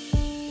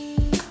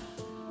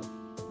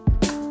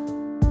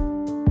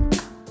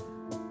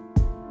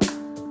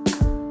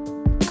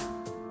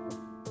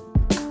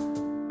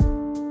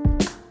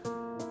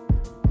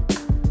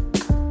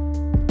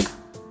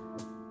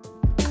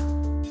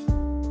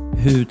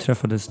 Hur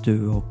träffades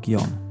du och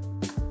Jan?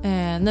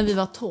 När vi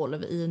var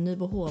 12 i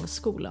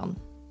Nybohovsskolan.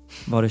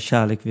 Var det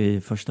kärlek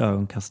vid första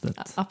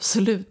ögonkastet?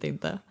 Absolut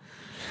inte.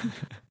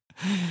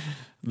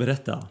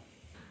 Berätta.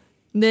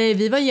 Nej,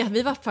 vi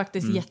var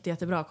faktiskt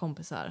jättebra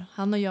kompisar.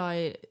 Han och jag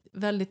är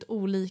väldigt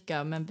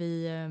olika, men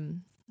det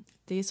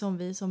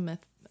är som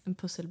en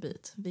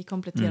pusselbit. Vi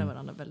kompletterar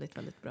varandra väldigt,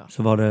 väldigt bra.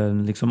 Så var det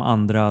liksom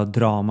andra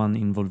draman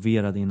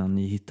involverade innan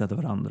ni hittade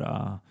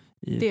varandra?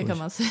 Det kan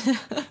man säga.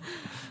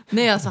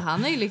 Nej, alltså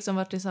han har ju liksom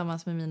varit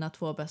tillsammans med mina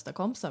 2 bästa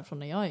kompisar från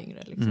när jag är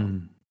yngre.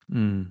 Liksom.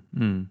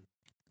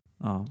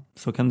 Ja,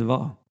 så kan det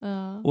vara.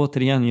 Ja.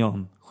 Återigen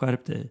Jan,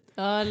 skärp dig.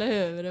 Ja, eller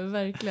hur?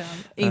 Verkligen.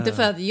 Inte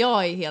för att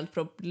jag är helt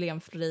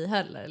problemfri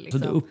heller. Liksom.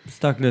 Så det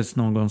uppstacklades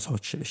någon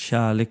sorts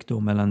kärlek då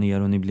mellan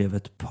er och ni blev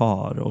ett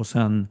par. Och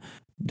sen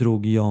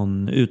drog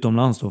Jan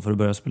utomlands då för att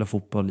börja spela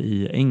fotboll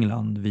i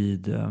England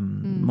vid,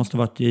 måste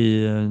ha varit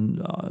i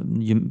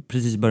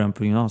precis början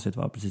på gymnasiet,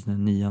 va? Precis när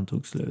 9:an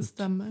tog slut.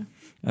 Stämmer.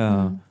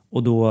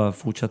 Och då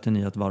fortsatte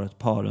ni att vara ett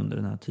par under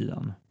den här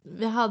tiden.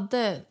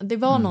 Det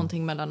var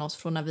någonting mellan oss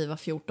från när vi var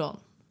 14.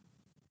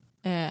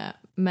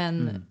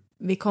 Men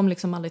vi kom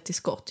liksom aldrig till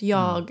skott.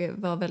 Jag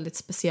var väldigt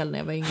speciell när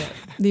jag var yngre.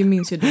 Det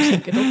minns ju du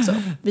säkert också.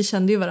 Vi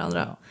kände ju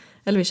varandra.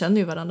 Eller vi kände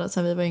ju varandra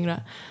sedan vi var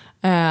yngre.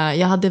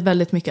 Jag hade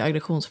väldigt mycket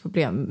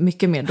aggressionsproblem.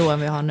 Mycket mer då än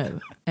vi har nu.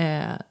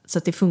 Så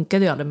att det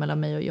funkade ju aldrig mellan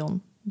mig och John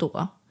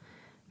då.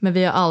 Men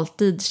vi har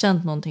alltid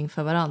känt någonting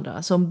för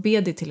varandra. Som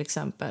Bedi till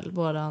exempel.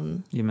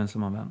 Våran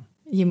gemensamma vän.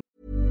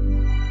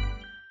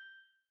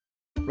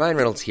 Ryan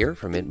Reynolds here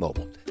from Mint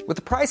Mobile. With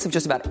the price of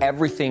just about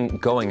everything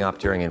going up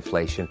during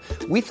inflation,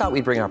 we thought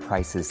we'd bring our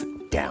prices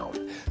down.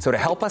 So to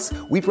help us,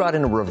 we brought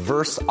in a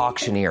reverse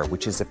auctioneer,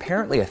 which is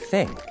apparently a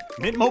thing.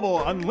 Mint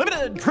Mobile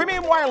Unlimited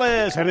Premium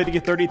Wireless. How to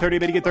get 30, 30,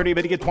 bit to get 30,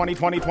 bit to get 20,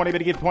 20, 20, bit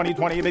to get 20,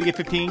 20, bit to get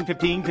 15,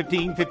 15,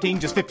 15, 15,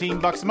 just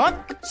 $15 a month?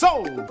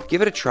 Sold!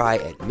 Give it a try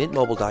at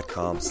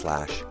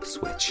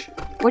mintmobile.com/switch.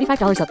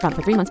 $45 up front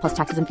for 3 months plus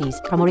taxes and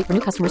fees. Promo rate for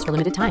new customers for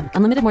limited time.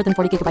 Unlimited more than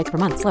 40 gigabytes per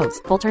month.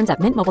 Slows full terms at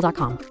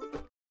mintmobile.com.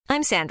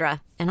 I'm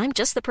Sandra, and I'm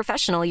just the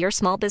professional your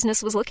small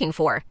business was looking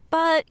for.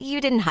 But you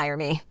didn't hire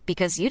me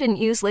because you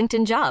didn't use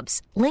LinkedIn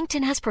Jobs.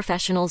 LinkedIn has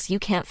professionals you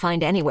can't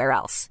find anywhere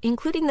else,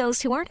 including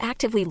those who aren't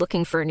actively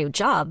looking for a new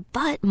job,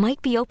 but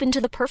might be open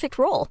to the perfect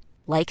role,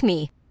 like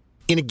me.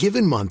 In a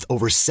given month,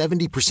 over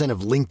 70%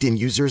 of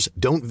LinkedIn users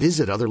don't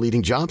visit other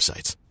leading job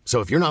sites.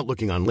 So if you're not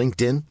looking on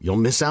LinkedIn,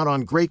 you'll miss out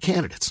on great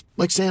candidates,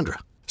 like Sandra.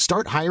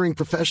 Start hiring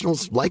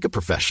professionals like a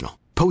professional.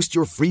 Post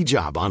your free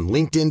job on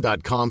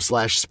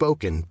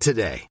linkedin.com/spoken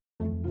today.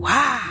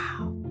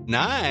 Wow.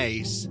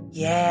 Nice.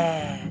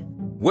 Yeah.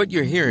 What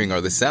you're hearing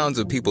are the sounds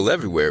of people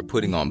everywhere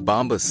putting on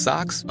Bombas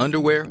socks,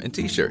 underwear, and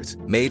T-shirts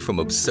made from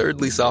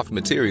absurdly soft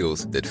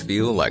materials that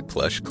feel like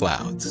plush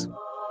clouds.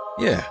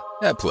 Yeah,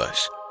 that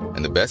plush.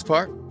 And the best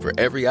part? For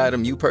every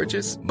item you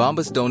purchase,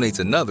 Bombas donates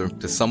another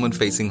to someone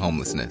facing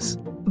homelessness.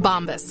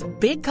 Bombas.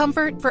 Big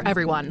comfort for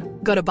everyone.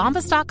 Go to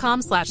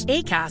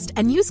bombas.com/ACAST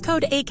and use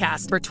code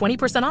ACAST for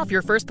 20% off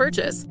your first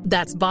purchase.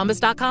 That's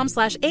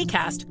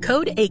bombas.com/ACAST.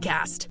 Code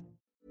ACAST.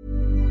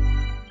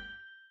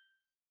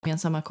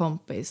 Gemensamma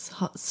kompis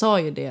sa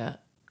ju det.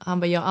 Han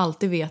bara, jag har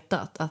alltid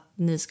vetat att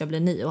ni ska bli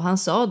ni. Och han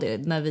sa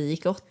det när vi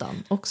gick 8:an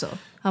också.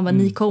 Han bara,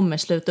 ni kommer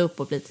sluta upp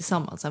och bli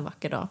tillsammans en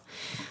vacker dag.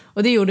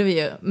 Och det gjorde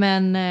vi ju.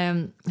 Men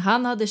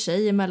han hade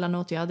tjej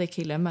emellanåt, jag hade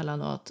kille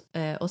emellanåt.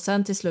 Och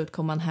sen till slut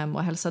kom han hem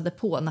och hälsade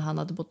på när han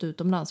hade bott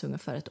utomlands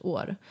ungefär 1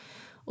 år.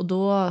 Och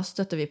då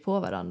stötte vi på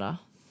varandra.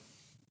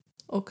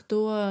 Och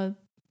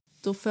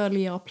då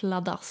följer jag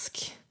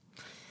pladask.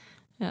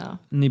 Ja.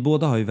 Ni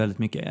båda har ju väldigt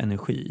mycket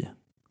energi.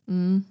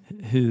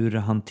 Hur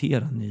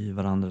hanterar ni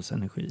varandras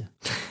energi?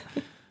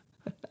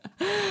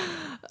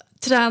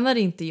 Tränar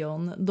inte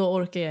John, då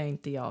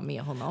orkar jag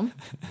med honom.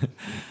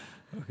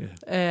 Okay.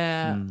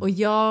 Och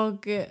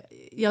jag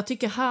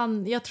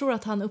tror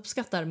att han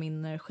uppskattar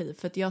min energi,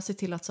 för att jag ser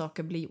till att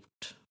saker blir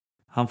gjort.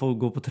 Han får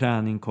gå på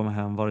träning, komma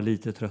hem, vara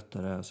lite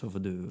tröttare, så får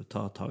du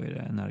ta tag i det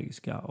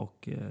energiska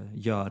och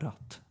göra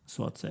det,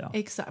 så att säga.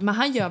 Exakt, men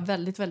han gör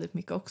väldigt, väldigt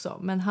mycket också.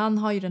 Men han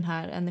har ju den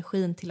här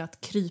energin till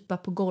att krypa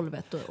på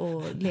golvet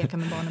och leka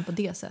med barnen på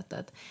det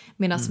sättet.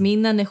 Medan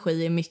min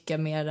energi är mycket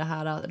mer det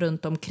här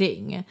runt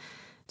omkring.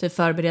 typ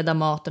förbereda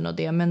maten och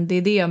det. Men det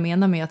är det jag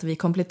menar med att vi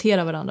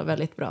kompletterar varandra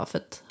väldigt bra. För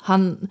att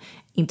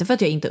inte för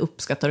att jag inte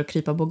uppskattar att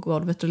krypa på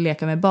golvet och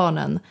leka med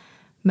barnen.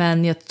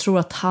 Men jag tror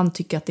att han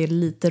tycker att det är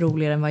lite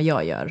roligare än vad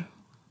jag gör.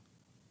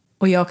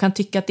 Och jag kan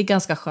tycka att det är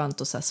ganska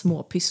skönt att så här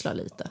småpyssla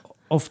lite.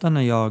 Ofta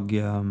när jag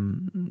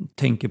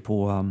tänker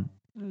på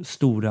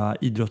stora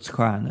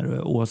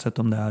idrottsstjärnor, oavsett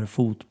om det är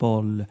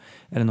fotboll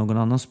eller någon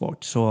annan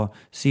sport, så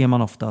ser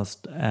man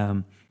oftast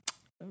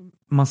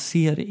man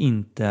ser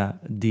inte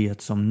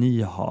det som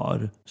ni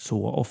har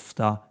så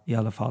ofta, i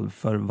alla fall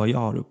för vad jag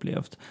har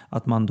upplevt,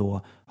 att man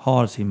då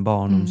har sin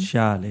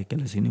barndomskärlek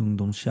eller sin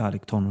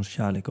ungdomskärlek,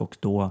 tonårskärlek och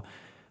då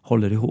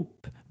håller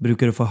ihop.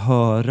 Brukar du få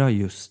höra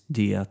just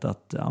det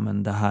att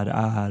det här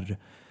är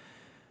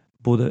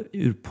både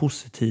ur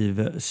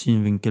positiv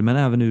synvinkel men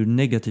även ur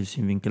negativ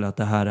synvinkel, att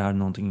det här är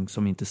någonting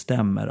som inte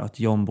stämmer, att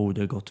John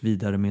borde gått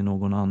vidare med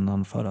någon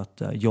annan för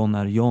att John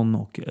är John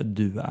och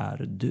du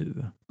är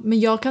du? Men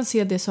jag kan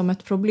se det som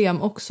ett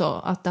problem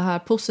också, att det här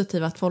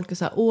positiva, att folk är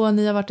så här,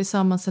 ni har varit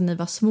tillsammans sedan ni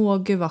var små,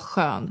 gud vad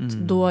skönt,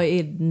 då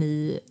är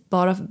ni,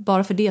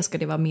 bara för det ska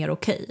det vara mer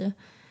okej.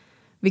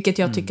 Vilket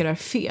jag tycker är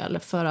fel,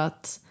 för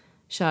att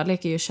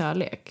kärlek är ju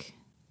kärlek.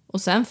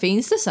 Och sen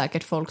finns det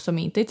säkert folk som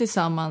inte är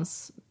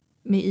tillsammans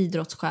med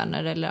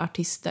idrottsstjärnor eller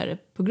artister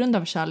på grund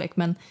av kärlek,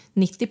 men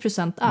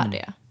 90% är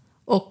det.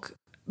 Och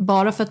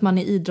bara för att man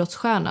är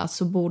idrottsstjärna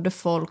så borde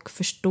folk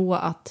förstå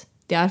att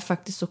det är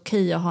faktiskt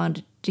okej att ha en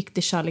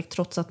riktig kärlek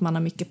trots att man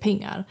har mycket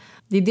pengar.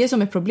 Det är det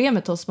som är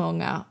problemet hos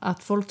många,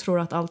 att folk tror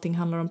att allting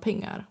handlar om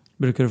pengar.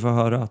 Brukar du få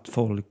höra att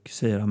folk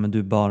säger men du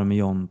är bara med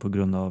John på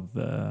grund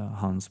av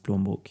hans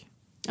plånbok?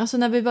 Alltså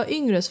när vi var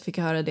yngre så fick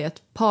jag höra det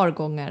ett par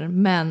gånger.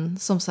 Men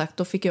som sagt,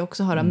 då fick jag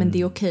också höra men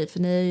det är okej, för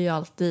ni har ju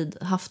alltid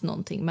haft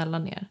någonting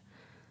mellan er.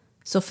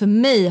 Så för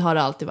mig har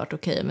det alltid varit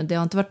okej, men det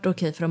har inte varit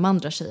okej för de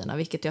andra tjejerna,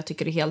 vilket jag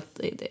tycker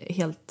är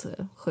helt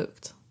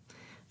sjukt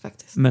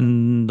faktiskt.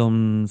 Men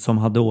de som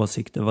hade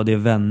åsikter, var det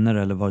vänner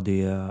eller var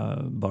det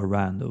bara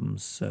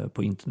randoms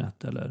på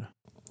internet eller?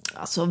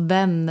 Alltså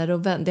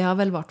vänner, det har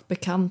väl varit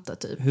bekanta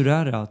typ. Hur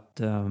är det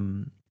att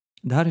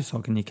det här är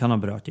saker ni kan ha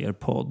berört i er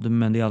podd,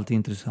 men det är alltid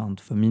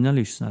intressant för mina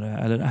lyssnare,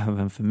 eller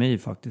även för mig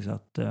faktiskt,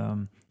 att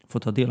få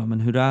ta del av. Men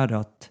hur är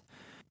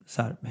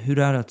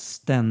det att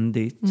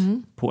ständigt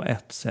på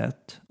ett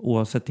sätt,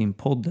 oavsett din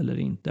podd eller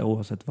inte,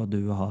 oavsett vad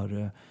du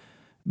har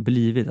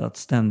blivit, att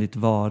ständigt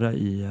vara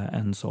i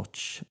en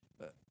sorts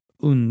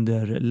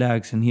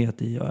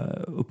underlägsenhet i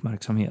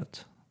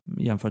uppmärksamhet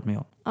jämfört med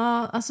jag?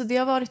 Ja, alltså det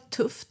har varit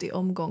tufft i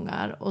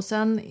omgångar, och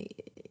sen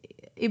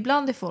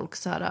ibland är folk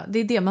så här, det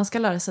är det man ska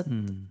lära sig, att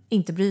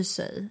inte bry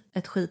sig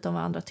ett skit om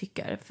vad andra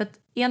tycker. För att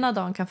ena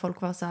dagen kan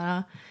folk vara så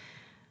här,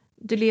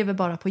 du lever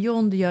bara på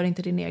John, du gör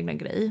inte din egna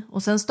grej.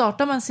 Och sen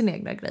startar man sin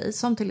egna grej,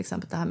 som till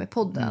exempel det här med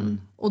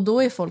podden. Och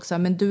då är folk så här,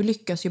 men du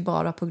lyckas ju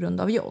bara på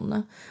grund av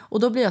John. Och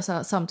då blir jag så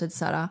här, samtidigt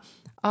så här,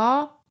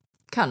 ja,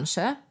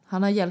 kanske.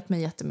 Han har hjälpt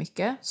mig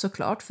jättemycket,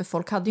 såklart. För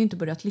folk hade ju inte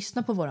börjat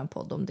lyssna på våran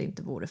podd om det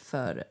inte vore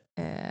för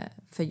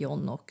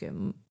John och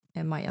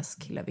Majas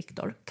kille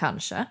Viktor,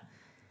 kanske.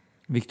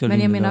 Viktor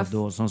Lindelöf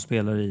då, som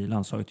spelar i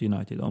landslaget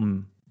United,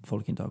 om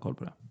folk inte har koll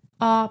på det.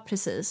 Ja,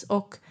 precis.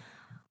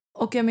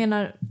 Och jag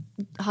menar,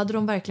 hade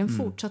de verkligen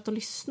fortsatt att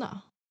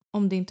lyssna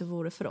om det inte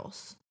vore för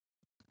oss?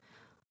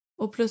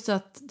 Och plus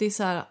att det är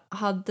så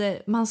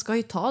här, man ska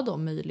ju ta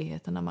de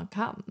möjligheterna man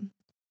kan.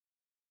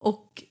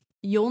 Och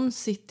John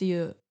sitter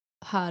ju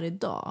här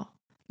idag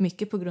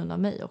mycket på grund av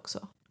mig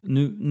också.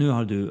 Nu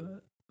har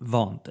du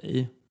vant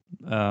dig.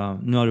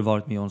 Nu har du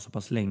varit med John så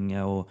pass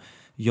länge och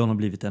John har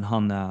blivit den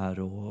han är,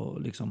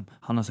 och liksom,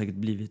 han har säkert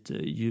blivit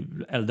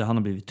äldre, han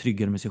har blivit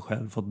tryggare med sig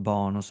själv, fått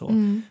barn och så.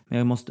 Men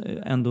jag måste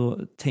ändå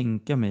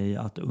tänka mig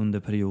att under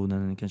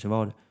perioden kanske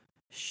var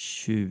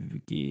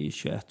 20,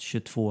 21,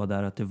 22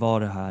 där, att det var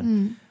det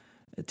här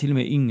till och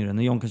med yngre,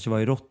 när John kanske var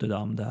i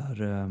Rotterdam där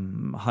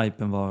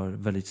hypen var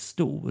väldigt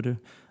stor,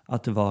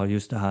 att det var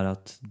just det här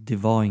att det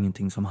var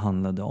ingenting som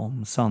handlade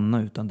om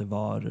Sanna, utan det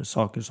var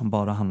saker som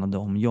bara handlade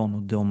om John,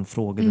 och de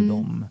frågade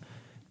dem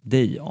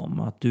dig om,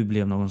 att du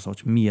blev någon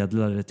sorts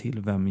medlare till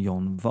vem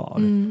John var.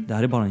 Det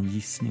här är bara en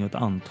gissning och ett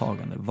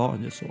antagande. Var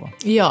det så?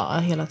 Ja,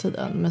 hela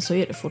tiden. Men så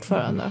är det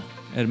fortfarande.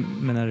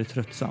 Men är det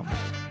tröttsamt?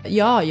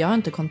 Ja, jag har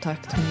inte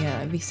kontakt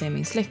med vissa i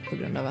min släkt på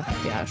grund av att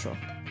det är så.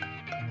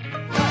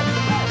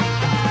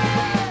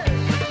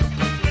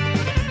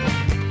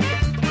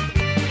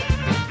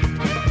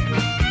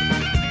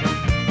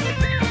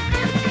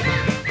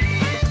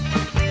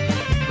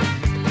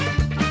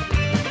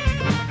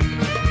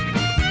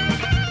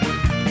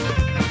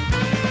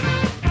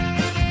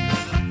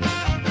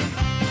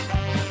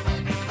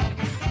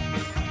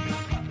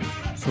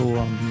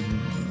 Så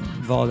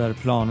vad är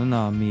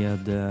planerna med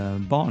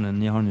barnen?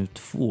 Ni har nu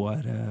 2,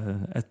 är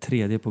det ett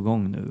tredje på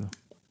gång nu?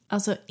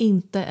 Alltså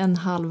inte en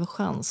halv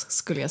chans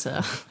skulle jag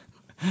säga.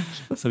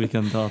 Så vi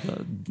kan ta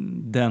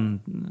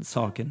den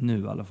saken nu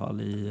i alla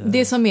fall.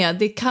 Det som är,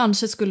 det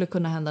kanske skulle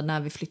kunna hända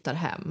när vi flyttar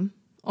hem.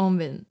 om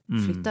vi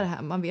flyttar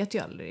hem. Man vet ju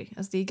aldrig.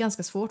 Alltså det är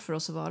ganska svårt för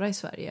oss att vara i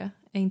Sverige.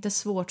 Inte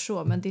svårt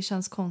så, men det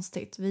känns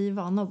konstigt. Vi är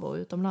vana att bo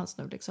utomlands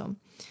nu liksom.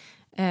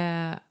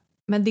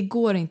 Men det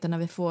går inte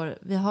när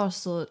vi har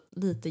så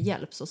lite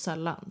hjälp så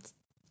sällan.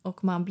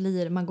 Och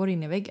man går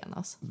in i väggen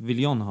alltså. Vill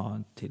John ha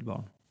ett till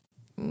barn?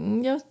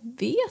 Jag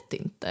vet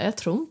inte, jag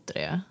tror inte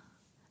det.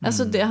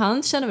 Alltså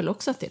han känner väl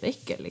också att det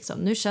räcker liksom.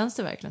 Nu känns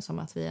det verkligen som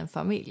att vi är en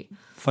familj.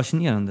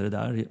 Fascinerande det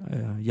där.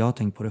 Jag har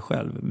tänkt på det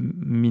själv.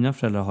 Mina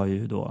föräldrar har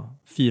ju då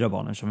 4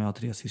 barn som jag har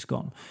 3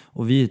 syskon.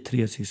 Och vi är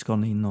 3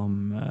 syskon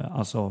inom,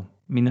 alltså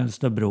min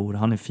äldsta bror,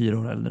 han är 4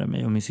 år äldre än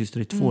mig. Och min syster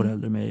är 2 år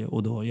äldre än mig.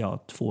 Och då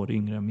jag 2 år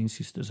yngre än min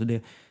syster. Så det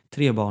är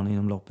 3 barn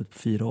inom loppet på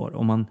 4 år.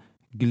 Och man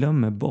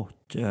glömmer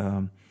bort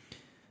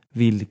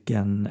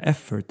vilken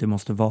effort det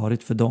måste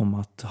varit för dem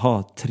att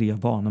ha 3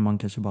 barn när man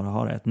kanske bara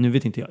har 1. Nu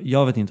vet inte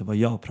jag vet inte vad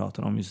jag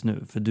pratar om just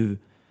nu, för du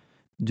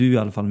är i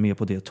alla fall med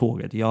på det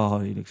tåget. Jag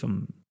har ju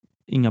liksom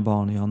inga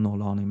barn och jag har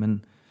 0 aning,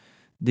 men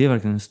det är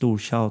verkligen en stor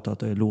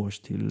shoutout och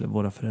eloge till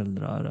våra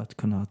föräldrar att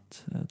kunna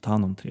ta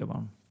hand om 3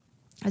 barn.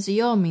 Alltså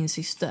jag och min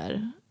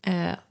syster,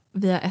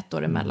 vi har 1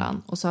 år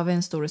emellan och så har vi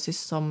en stor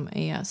syster som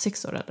är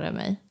 6 år äldre än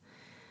mig.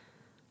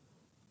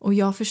 Och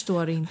jag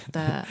förstår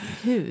inte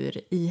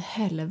hur i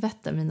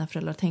helvete mina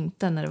föräldrar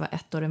tänkte när det var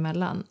 1 år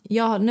emellan.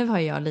 Nu har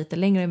jag lite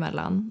längre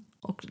emellan.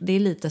 Och det är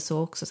lite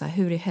så här,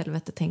 hur i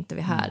helvete tänkte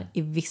vi här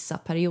i vissa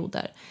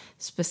perioder.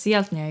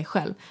 Speciellt när jag är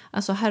själv.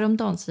 Alltså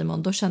häromdagen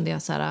Simon, då kände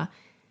jag så här.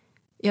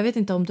 Jag vet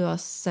inte om du har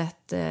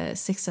sett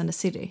Sex and the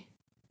City.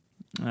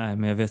 Nej,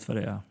 men jag vet vad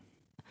det är.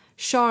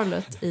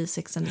 Charlotte i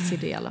Sex and the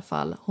City i alla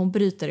fall. Hon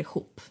bryter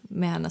ihop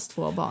med hennes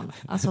 2 barn.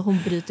 Alltså hon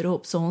bryter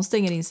ihop så hon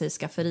stänger in sig i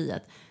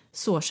skafferiet.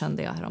 Så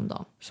kände jag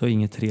häromdagen. Så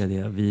inget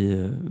tredje.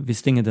 Vi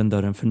stänger den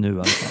dörren för nu i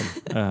alla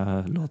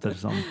fall. Låter det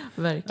som.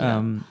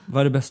 Verkligen.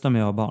 Vad är det bästa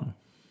med att ha barn?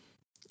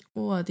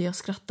 Jag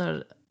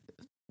skrattar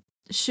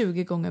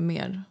 20 gånger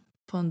mer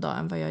på en dag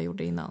än vad jag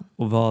gjorde innan.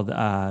 Och vad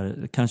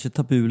är, kanske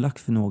tabulagt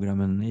för några,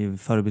 men i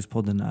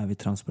Förebildspodden är vi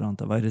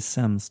transparenta. Vad är det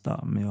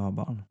sämsta med att ha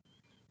barn?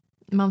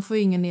 Man får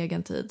ju ingen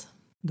egen tid.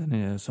 Den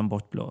är som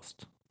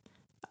bortblåst.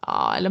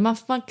 Ja,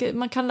 eller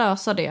man kan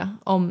lösa det.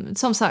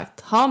 Som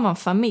sagt, har man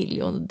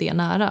familj och det är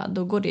nära,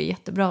 då går det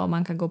jättebra och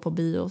man kan gå på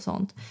bio och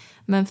sånt.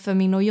 Men för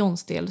min och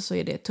Johns del så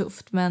är det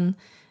tufft. Men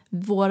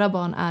våra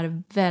barn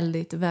är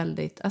väldigt,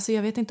 väldigt, alltså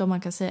jag vet inte om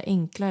man kan säga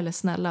enkla eller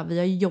snälla. Vi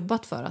har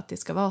jobbat för att det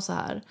ska vara så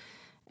här.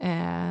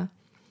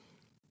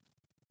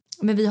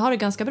 Men vi har det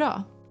ganska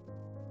bra.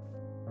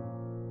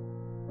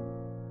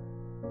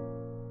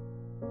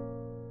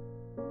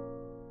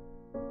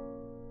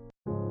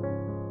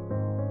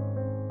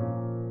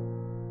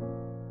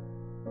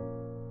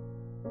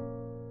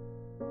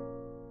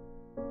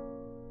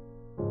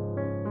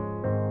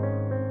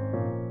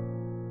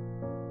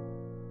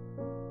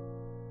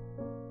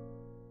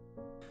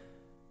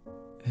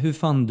 Hur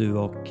fann du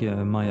och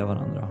Maja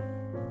varandra?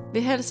 Vi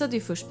hälsade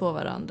ju först på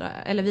varandra,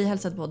 eller vi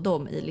hälsade på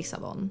dem i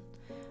Lissabon.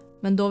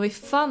 Men då vi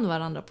fann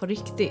varandra på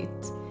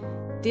riktigt,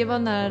 det var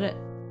när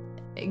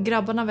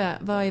grabbarna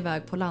var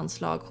iväg på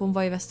landslag. Hon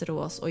var i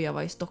Västerås och jag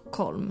var i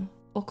Stockholm.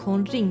 Och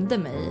hon ringde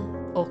mig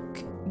och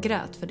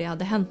grät för det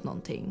hade hänt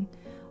någonting.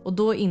 Och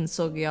då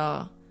insåg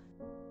jag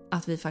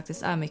att vi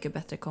faktiskt är mycket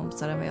bättre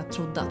kompisar än vad jag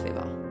trodde att vi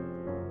var.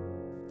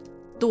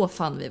 Då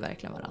fann vi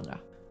verkligen varandra.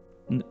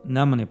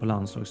 När man är på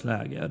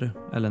landslagsläger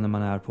eller när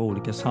man är på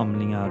olika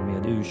samlingar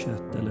med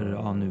U21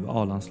 eller nu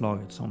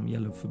A-landslaget som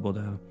gäller för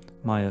både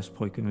Majas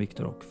pojkvän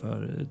Viktor och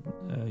för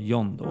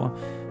John då.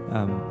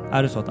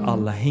 Är det så att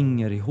alla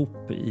hänger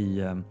ihop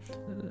i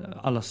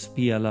alla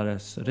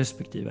spelares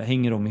respektive?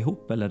 Hänger de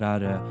ihop eller är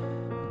det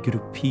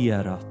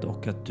grupperat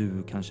och att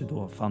du kanske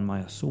då fann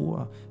Maja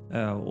så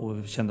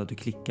och kände att du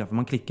klickar? För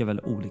man klickar väl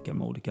olika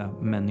med olika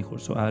människor,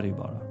 så är det ju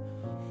bara.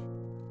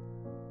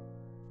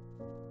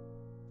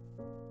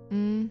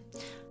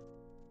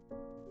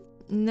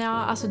 Nej,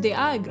 alltså det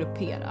är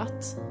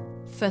grupperat.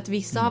 För att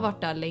vissa har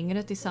varit där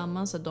längre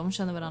tillsammans så de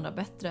känner varandra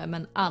bättre.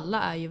 Men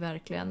alla är ju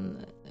verkligen,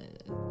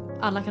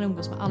 alla kan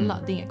umgås med alla,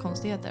 det är inga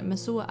konstigheter. Men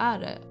så är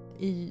det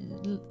i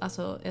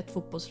alltså ett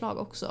fotbollslag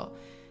också.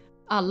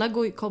 Alla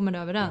kommer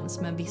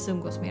överens men vissa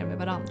umgås mer med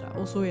varandra.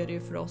 Och så är det ju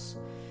för oss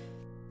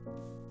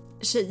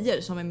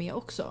tjejer som är med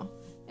också.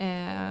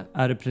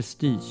 Är det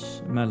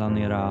prestige mellan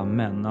era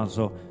män?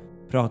 Alltså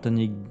pratar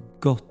ni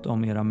gott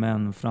om era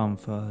män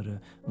framför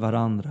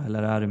varandra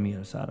eller är det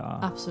mer så här?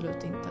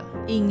 Absolut inte.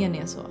 Ingen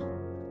är så.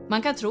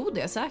 Man kan tro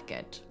det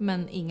säkert,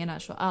 men ingen är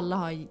så. Alla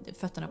har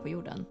fötterna på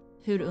jorden.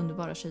 Hur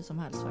underbara tjej som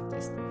helst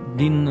faktiskt.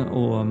 Din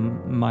och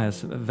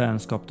Majas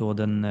vänskap då,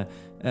 den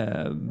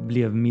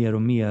blev mer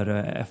och mer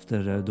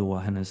efter då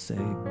hennes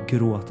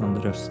gråtande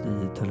röst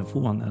i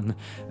telefonen.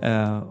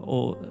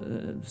 Och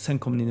sen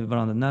kom ni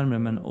varandra närmare,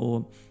 men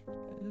och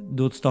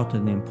då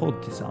startade ni en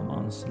podd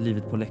tillsammans,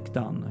 Livet på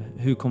läktaren.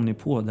 Hur kom ni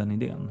på den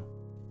idén?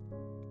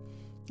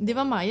 Det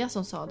var Maja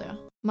som sa det.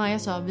 Maja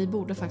sa att vi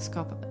borde faktiskt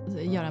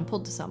göra en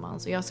podd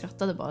tillsammans. Och jag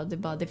skrattade bara.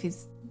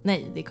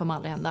 Det kommer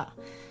aldrig hända.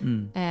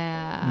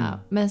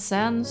 Men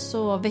sen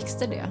så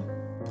växte det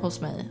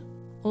hos mig.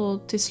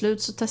 Och till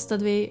slut så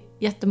testade vi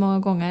jättemånga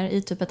gånger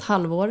i typ ett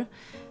halvår.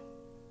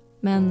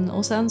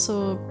 Och sen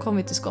så kom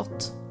vi till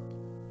skott.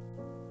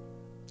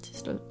 Till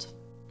slut.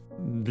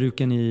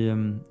 Brukar ni,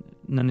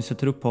 när ni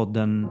sätter upp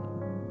podden,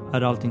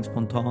 är allting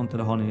spontant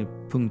eller har ni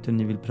punkter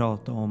ni vill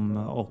prata om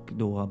och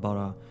då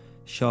bara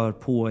kör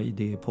på i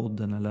det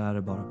podden, eller är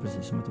det bara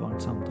precis som ett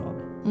vanligt samtal?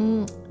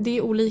 Det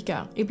är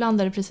olika.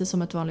 Ibland är det precis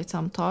som ett vanligt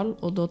samtal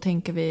och då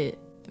tänker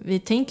vi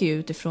tänker ju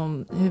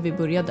utifrån hur vi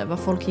började. Vad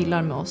folk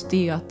gillar med oss, det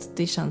är ju att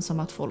det känns som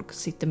att folk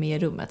sitter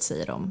med i rummet,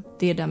 säger de.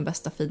 Det är den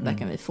bästa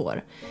feedbacken vi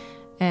får.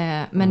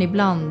 Men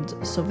ibland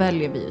så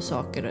väljer vi ju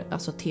saker,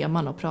 alltså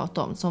teman att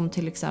prata om. Som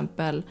till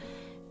exempel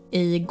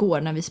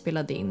igår när vi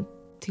spelade in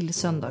till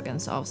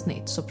söndagens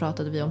avsnitt så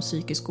pratade vi om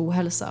psykisk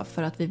ohälsa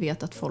för att vi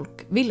vet att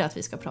folk vill att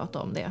vi ska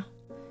prata om det.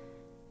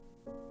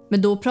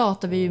 Men då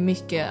pratar vi ju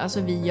mycket,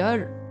 alltså vi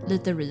gör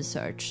lite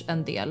research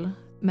en del,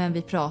 men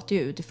vi pratar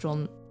ju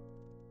utifrån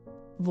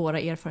våra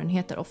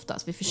erfarenheter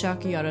oftast. Vi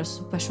försöker göra det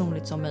så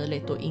personligt som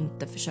möjligt och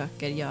inte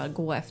försöker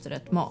gå efter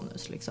ett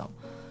manus liksom.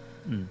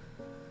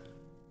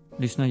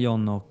 Lyssnar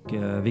John och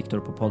Viktor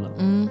på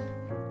podden?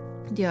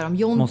 Det gör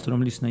de. Måste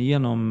de lyssna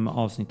igenom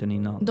avsnitten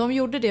innan? De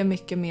gjorde det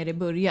mycket mer i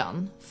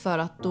början. För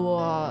att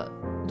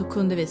då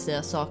kunde vi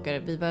säga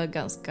saker. Vi var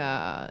ganska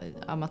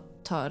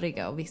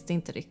amatöriga och visste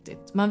inte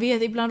riktigt. Man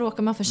vet, ibland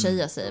råkar man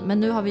försäga sig. Men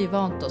nu har vi ju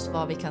vant oss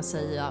vad vi kan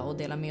säga och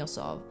dela med oss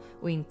av.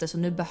 Och inte, så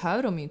nu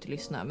behöver de ju inte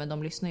lyssna. Men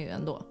de lyssnar ju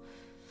ändå.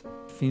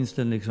 Finns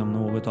det liksom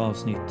något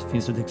avsnitt?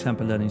 Finns det ett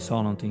exempel där ni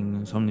sa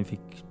någonting som ni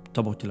fick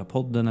ta bort hela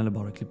podden eller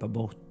bara klippa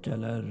bort?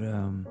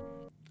 Eller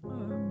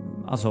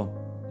alltså...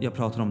 Jag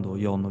pratar om då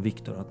John och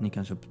Viktor, att ni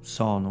kanske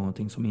sa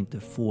någonting som inte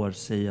får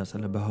sägas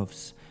eller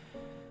behövs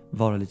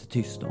vara lite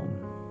tyst om.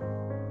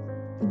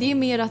 Det är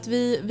mer att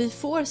vi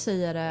får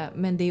säga det,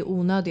 men det är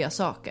onödiga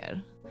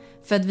saker.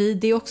 För att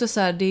det är också så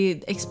här, det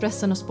är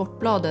Expressen och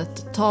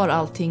Sportbladet tar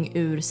allting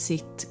ur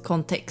sitt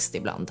kontext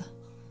ibland.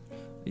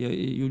 Jag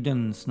gjorde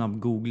en snabb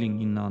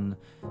googling innan.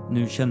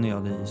 Nu känner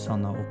jag dig,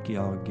 Sanna, och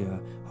jag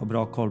har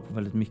bra koll på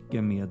väldigt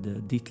mycket med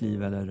ditt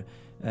liv eller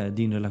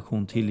din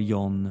relation till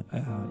John.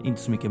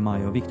 Inte så mycket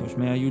Maja och Viktors,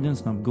 men jag gjorde en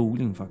snabb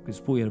googling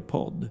faktiskt på er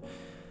podd.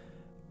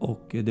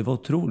 Och det var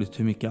otroligt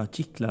hur mycket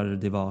artiklar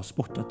det var,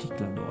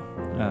 sportartiklar då,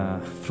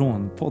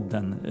 från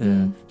podden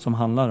som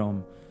handlar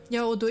om...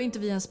 Ja, och då är inte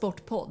vi en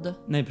sportpodd.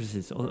 Nej,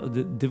 precis. Och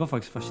det var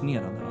faktiskt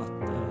fascinerande att...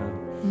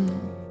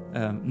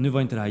 nu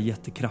var inte det här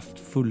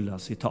jättekraftfulla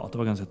citat. Det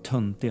var ganska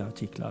töntiga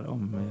artiklar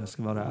om jag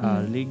ska vara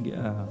ärlig.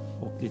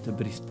 Och lite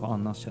brist på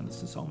annat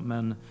kändes det som.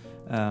 Men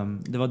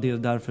det var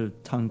därför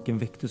tanken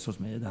väcktes hos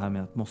mig. Det här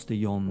med att måste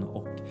John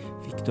och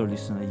Viktor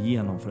lyssna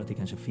igenom för att det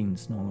kanske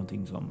finns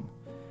någonting som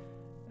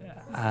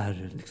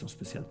är liksom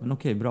speciellt. Men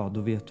okej, bra,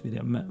 då vet vi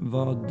det. Men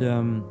vad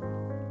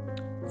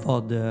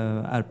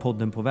är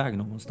podden på väg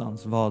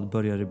någonstans? Vad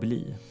börjar det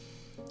bli?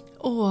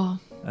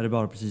 Är det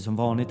bara precis som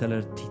vanligt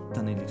eller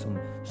tittar ni liksom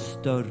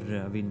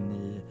större? Vill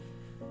ni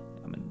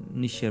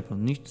nischer på ett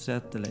nytt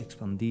sätt eller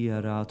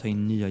expandera, ta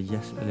in nya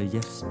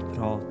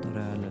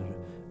gästpratare, eller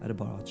är det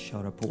bara att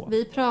köra på?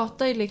 Vi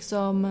pratar ju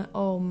liksom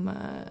om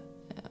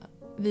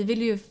vi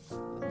vill ju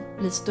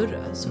bli större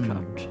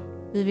såklart.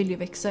 Vi vill ju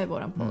växa i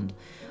våran podd.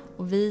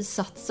 Och vi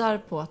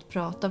satsar på att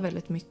prata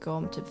väldigt mycket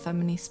om typ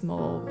feminism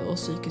och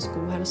psykisk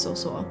ohälsa och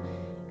så.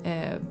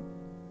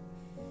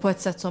 På ett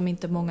sätt som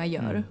inte många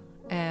gör.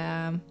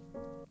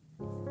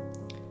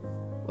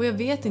 Och jag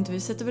vet inte, vi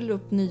sätter väl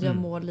upp nya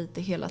mål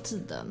lite hela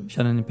tiden.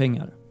 Tjänar ni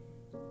pengar?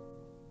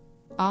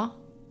 Ja,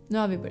 nu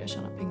har vi börjat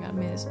tjäna pengar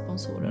med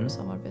sponsorer och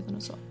samarbeten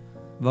och så.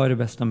 Vad är det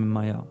bästa med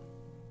Maja?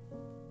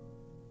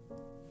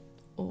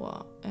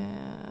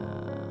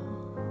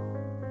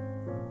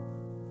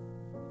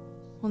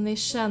 Hon är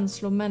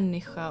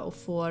känslomänniska och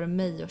får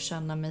mig att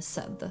känna mig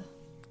sedd.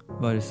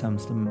 Vad är det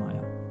sämsta med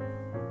Maja?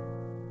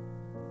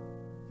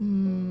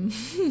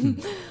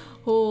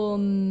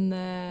 Hon...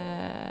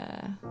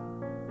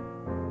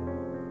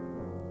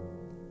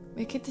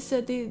 Jag kan inte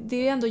säga,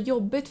 det är ändå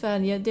jobbigt för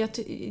henne.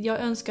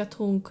 Jag önskar att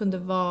hon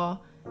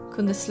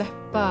kunde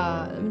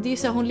släppa. Det är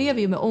så här, hon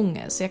lever ju med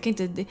ångest. Så jag kan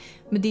inte,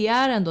 men det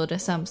är ändå det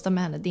sämsta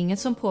med henne. Det är inget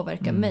som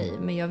påverkar mig.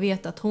 Men jag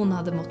vet att hon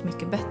hade mått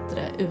mycket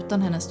bättre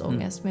utan hennes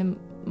ångest. Men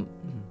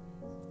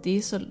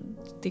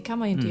det kan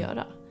man ju inte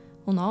göra.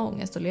 Hon har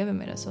ångest och lever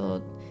med det. Så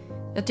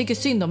jag tycker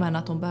synd om henne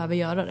att hon behöver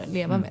göra det.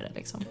 Leva med det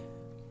liksom.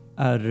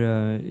 Är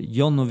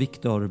John och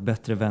Viktor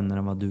bättre vänner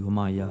än vad du och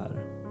Maja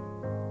är?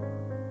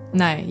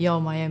 Nej, jag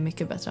och Maja är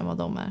mycket bättre än vad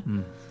de är.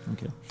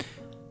 Okay.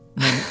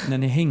 När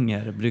ni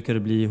hänger, brukar det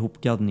bli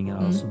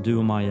ihopgaddningar? Alltså du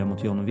och Maja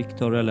mot John och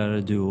Viktor, eller är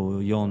det du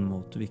och John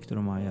mot Viktor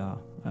och Maja?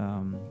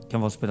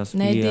 Kan vara spela spel,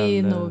 nej, det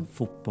är nog...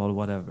 fotboll,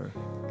 whatever.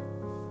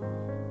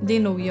 Det är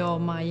nog jag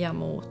och Maja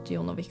mot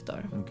John och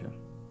Viktor. Okej.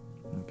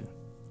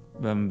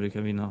 Vem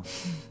brukar vinna?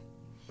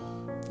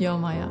 Jag och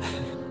Maja.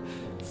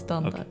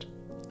 Standard. Okay.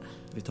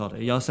 Vi tar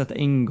det. Jag har sett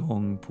en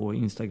gång på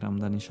Instagram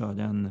där ni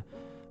körde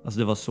alltså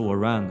det var så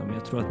random.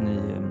 Jag tror att ni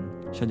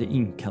körde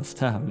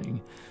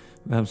inkasttävling.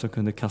 Vem som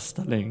kunde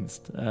kasta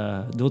längst.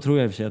 Då tror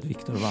jag i och för sig att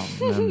Viktor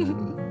vann. Men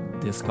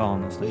det ska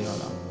nästan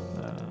göra.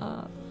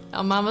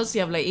 Ja, man var så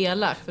jävla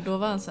elak, för då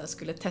var han så här,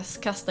 skulle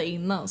testkasta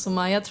innan. Så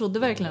Maja trodde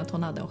verkligen att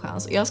hon hade en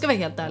chans. Och jag ska vara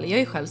helt ärlig, jag har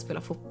ju själv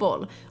spelat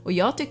fotboll. Och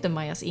jag tyckte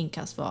Majas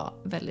inkast var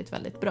väldigt,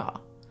 väldigt bra.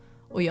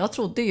 Och jag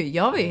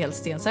var ju helt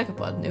stensäker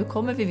på att nu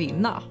kommer vi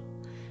vinna.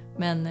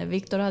 Men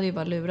Viktor hade ju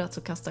bara lurat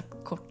och kastat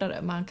kortare,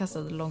 men han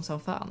kastade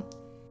långsamt fan.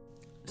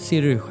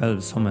 Ser du dig själv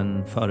som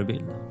en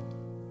förebild?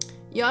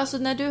 Ja, alltså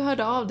när du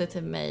hörde av det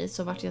till mig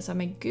så vart jag så här,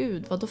 men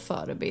gud, vad då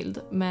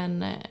förebild?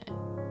 Men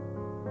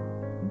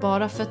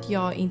bara för att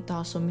jag inte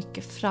har så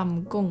mycket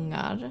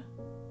framgångar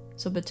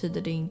så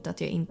betyder det inte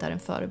att jag inte är en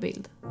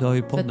förebild. Du har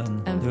ju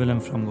podden, det är väl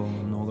en framgång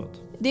om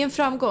något? Det är en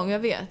framgång, jag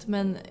vet,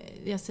 men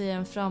jag säger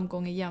en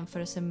framgång i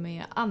jämförelse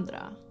med andra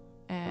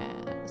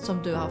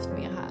som du har haft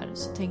med här.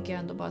 Så tänker jag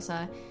ändå bara så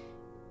här,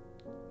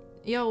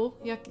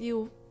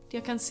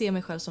 jag kan se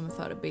mig själv som en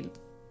förebild.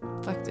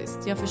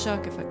 Faktiskt. Jag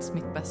försöker faktiskt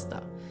mitt bästa.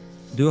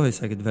 Du har ju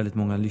säkert väldigt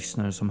många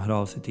lyssnare som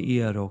hör av sig till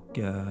er och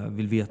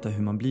vill veta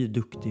hur man blir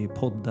duktig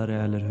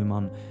poddare eller hur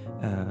man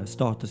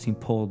startar sin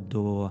podd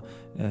och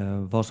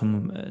vad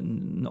som,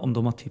 om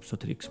de har tips och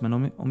tricks.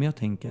 Men om jag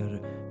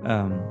tänker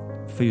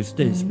för just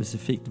dig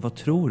specifikt, vad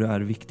tror du är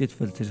viktigt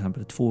för till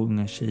exempel 2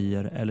 unga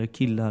tjejer eller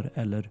killar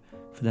eller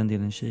för den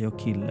delen tjej och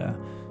kille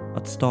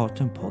att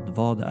starta en podd?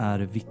 Vad är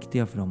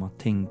viktiga för dem att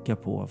tänka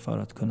på för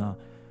att kunna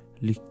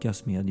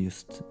lyckas med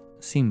just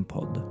sin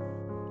podd?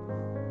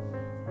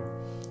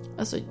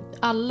 Alltså,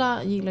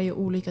 alla gillar ju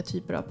olika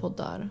typer av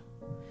poddar.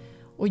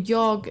 Och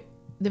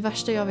det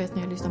värsta jag vet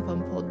när jag lyssnar på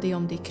en podd, det är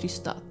om det är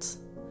krystat.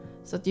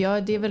 Så att det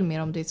är väl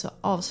mer om det är så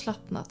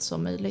avslappnat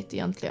som möjligt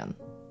egentligen.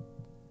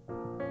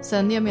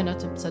 Sen jag menar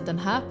typ så här, den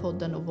här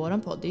podden och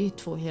våran podd, det är ju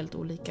 2 helt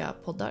olika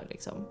poddar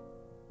liksom.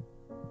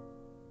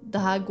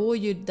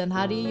 Den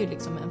här är ju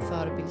liksom en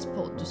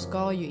förebildspodd. Du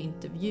ska ju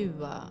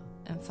intervjua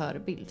en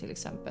förebild till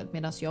exempel.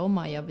 Medan jag och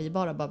Maja, vi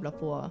bara babblar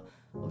på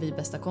och vi är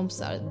bästa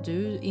kompisar.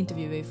 Du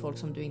intervjuar ju folk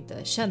som du inte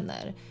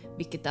känner,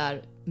 vilket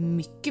är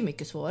mycket,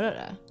 mycket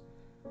svårare.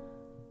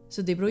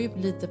 Så det beror ju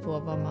lite på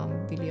vad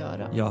man vill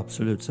göra. Ja,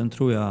 absolut. Sen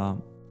tror jag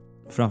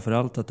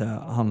framförallt att det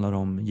handlar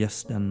om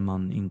gästen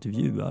man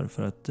intervjuar.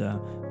 För att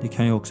det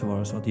kan ju också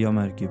vara så att jag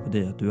märker ju på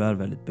dig att du är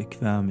väldigt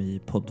bekväm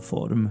i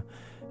poddform.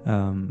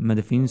 Men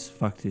det finns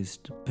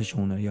faktiskt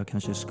personer jag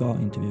kanske ska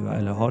intervjua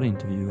eller har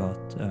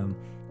intervjuat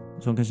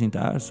som kanske inte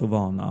är så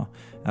vana.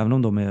 Även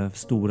om de är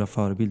stora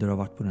förebilder och har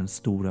varit på den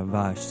stora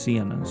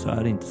världsscenen, så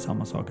är det inte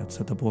samma sak att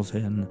sätta på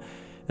sig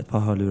ett par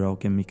hörlurar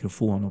och en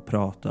mikrofon och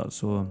prata.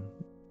 Så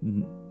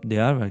det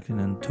är verkligen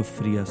en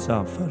tuff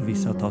resa för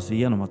vissa att ta sig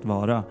igenom, att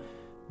vara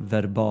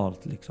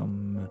verbalt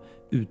liksom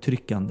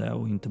uttryckande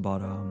och inte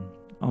bara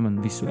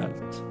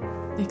visuellt.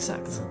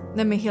 Exakt.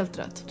 Nej, men helt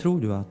rätt.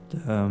 Tror du att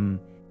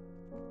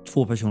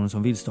 2 personer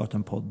som vill starta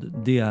en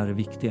podd, det är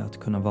viktigt att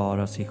kunna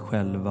vara sig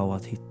själva och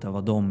att hitta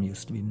vad de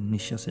just vill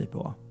nischa sig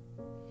på?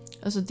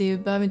 Alltså det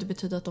behöver inte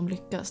betyda att de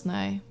lyckas,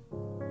 nej.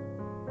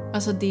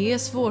 Alltså det är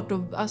svårt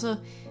att... Alltså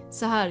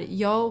så här,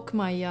 jag och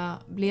Maja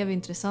blev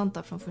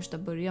intressanta från första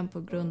början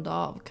på grund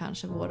av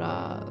kanske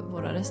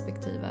våra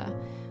respektive.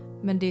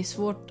 Men det är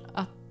svårt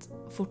att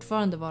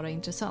fortfarande vara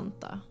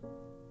intressanta.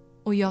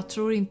 Och jag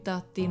tror inte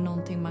att det är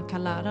någonting man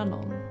kan lära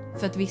någon.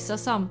 För att vissa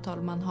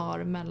samtal man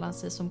har mellan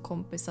sig som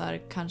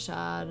kompisar kanske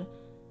är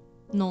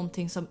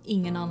någonting som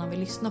ingen annan vill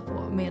lyssna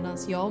på. Medan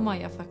jag och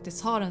Maja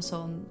faktiskt har en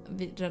sån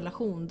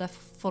relation där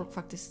folk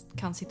faktiskt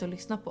kan sitta och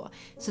lyssna på.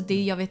 Så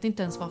jag vet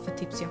inte ens vad för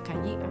tips jag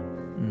kan ge.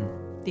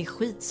 Det är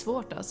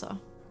skitsvårt alltså.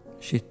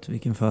 Shit,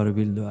 vilken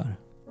förebild du är.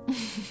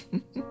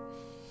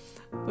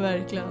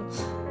 Verkligen.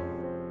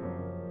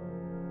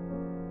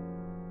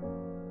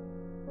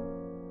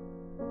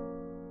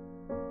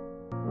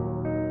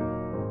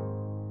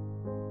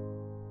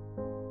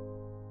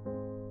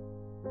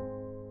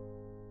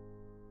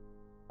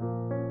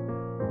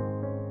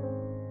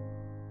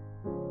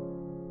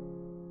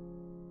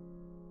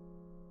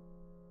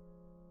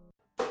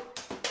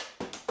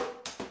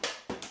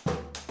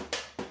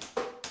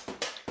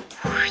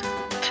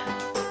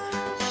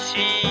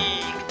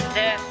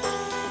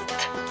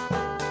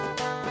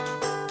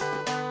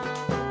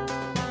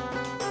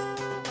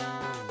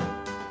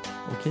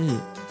 Okej,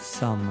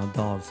 Sanna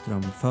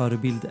Dahlström,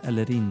 förebild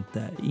eller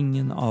inte,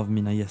 ingen av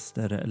mina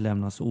gäster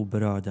lämnas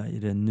oberörda i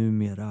det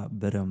numera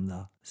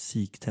berömda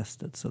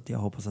psyktestet, så att jag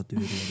hoppas att du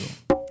är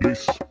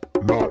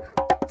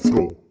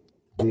redo.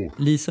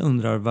 Lisa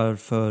undrar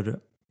varför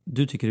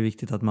du tycker det är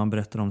viktigt att man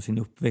berättar om sin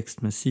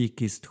uppväxt med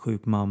psykiskt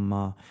sjuk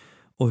mamma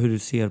och hur du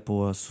ser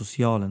på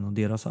socialen och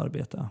deras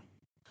arbete.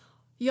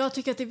 Jag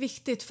tycker att det är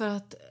viktigt för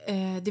att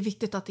det är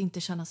viktigt att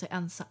inte känna sig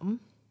ensam.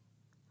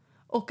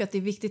 Och att det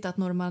är viktigt att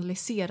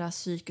normalisera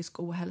psykisk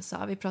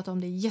ohälsa. Vi pratade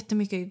om det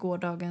jättemycket i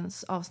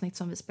gårdagens avsnitt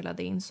som vi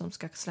spelade in, som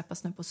ska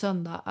släppas nu på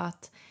söndag.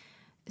 Att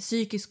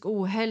psykisk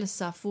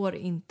ohälsa får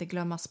inte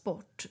glömmas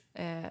bort.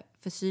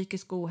 För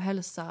psykisk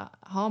ohälsa,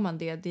 har man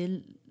det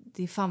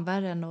är fan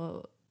värre än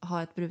att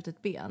ha ett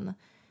brutet ben.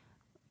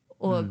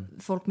 Och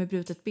folk med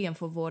brutet ben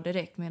får vård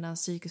direkt, medan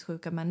psykiskt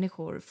sjuka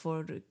människor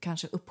får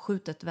kanske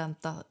uppskjutet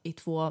vänta i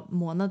 2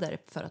 månader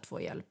för att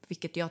få hjälp.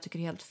 Vilket jag tycker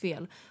är helt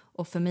fel.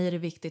 Och för mig är det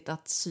viktigt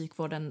att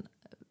psykvården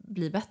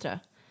bli bättre.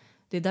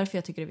 Det är därför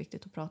jag tycker det är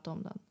viktigt att prata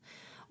om den.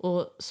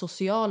 Och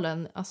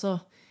socialen, alltså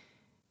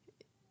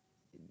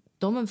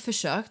de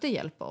försökte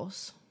hjälpa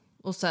oss.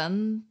 Och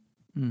sen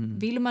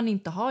vill man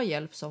inte ha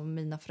hjälp, som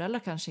mina föräldrar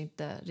kanske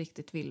inte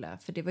riktigt ville.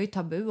 För det var ju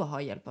tabu att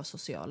ha hjälp av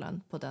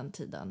socialen på den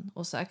tiden.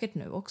 Och säkert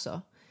nu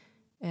också.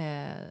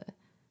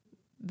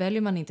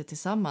 Väljer man inte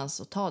tillsammans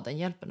och ta den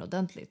hjälpen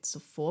ordentligt så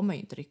får man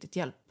ju inte riktigt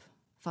hjälp.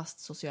 Fast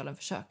socialen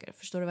försöker.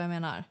 Förstår du vad jag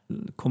menar?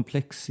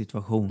 Komplex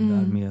situation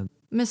där med...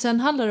 Men sen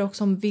handlar det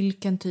också om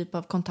vilken typ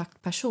av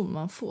kontaktperson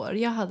man får.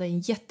 Jag hade en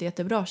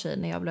jättebra tjej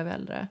när jag blev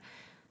äldre.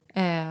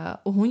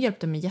 Och hon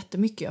hjälpte mig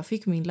jättemycket. Jag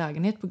fick min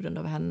lägenhet på grund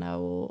av henne.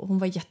 Och hon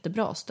var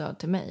jättebra stöd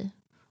till mig.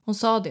 Hon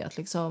sa det att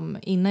liksom,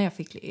 innan jag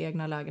fick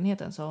egna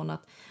lägenheten sa hon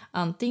att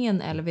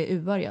antingen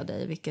LVU-ar jag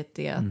dig, vilket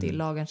är att det är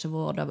lagens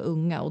vård av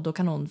unga. Och då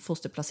kan hon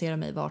fosterplacera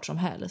mig vart som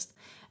helst.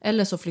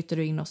 Eller så flyttar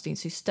du in hos din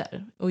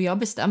syster. Och jag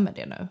bestämmer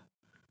det nu.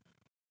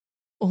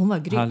 Och hon var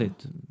grym.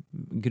 Härligt.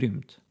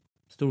 Grymt.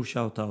 Stor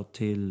shoutout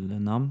till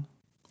namn.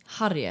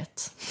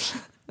 Harriet.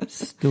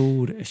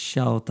 Stor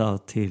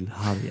shoutout till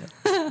Harriet.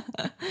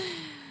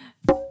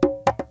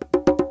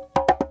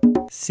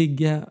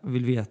 Sigge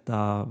vill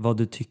veta vad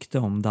du tyckte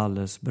om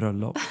Dalles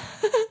bröllop.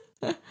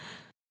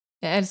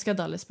 Jag älskar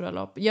Dalles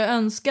bröllop. Jag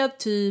önskar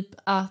typ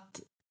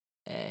att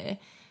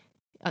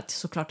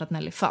såklart att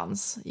Nelly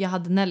fanns. Jag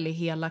hade Nelly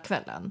hela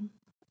kvällen.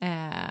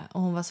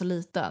 Och hon var så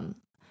liten.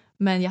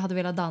 Men jag hade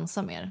velat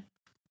dansa mer.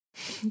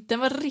 Den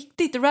var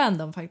riktigt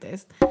random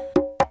faktiskt.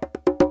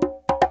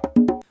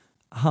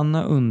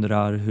 Hanna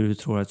undrar hur du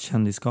tror att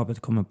kändisskapet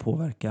kommer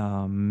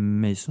påverka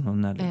Mason och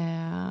Nelly.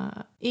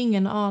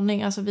 Ingen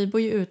aning. Alltså vi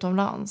bor ju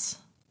utomlands.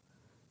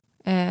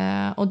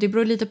 Och det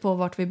beror lite på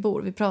vart vi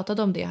bor. Vi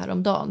pratade om det här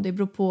om dagen. Det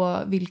beror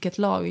på vilket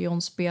lag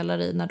John spelar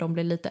i när de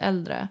blir lite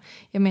äldre.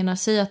 Jag menar,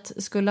 säg att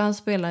skulle han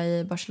spela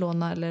i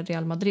Barcelona eller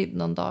Real Madrid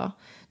någon dag,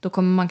 då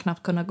kommer man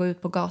knappt kunna gå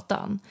ut på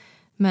gatan.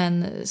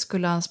 Men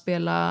skulle han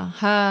spela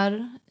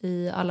här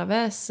i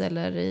Alaves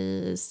eller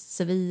i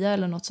Sevilla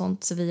eller något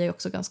sånt. Sevilla är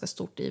också ganska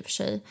stort i och för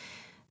sig.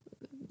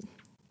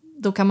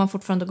 Då kan man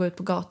fortfarande gå ut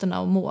på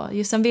gatorna och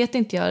må. Sen vet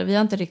inte jag, vi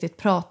har inte riktigt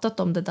pratat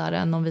om det där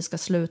än, om vi ska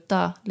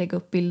sluta lägga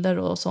upp bilder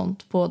och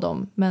sånt på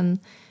dem. Men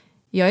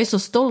jag är så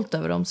stolt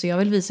över dem så jag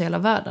vill visa hela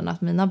världen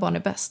att mina barn är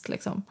bäst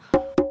liksom.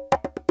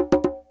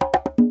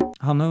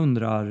 Hanna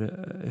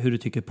undrar hur du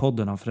tycker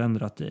podden har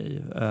förändrat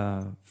dig.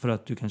 För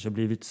att du kanske har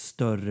blivit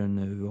större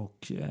nu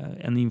och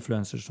en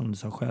influencer som du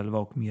sa själva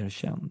och mer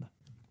känd.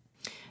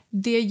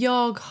 Det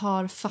jag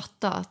har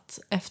fattat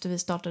efter vi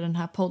startade den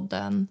här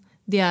podden,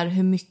 det är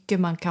hur mycket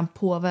man kan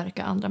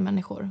påverka andra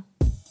människor.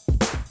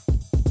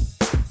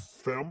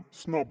 5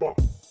 snabba.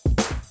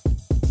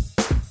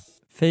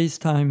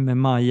 FaceTime med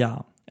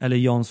Maja eller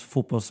Johns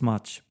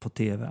fotbollsmatch på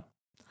tv.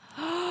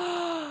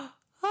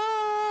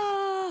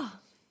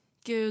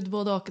 Gud,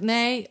 både och.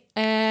 Nej,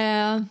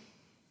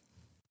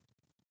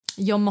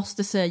 jag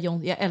måste säga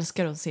John. Jag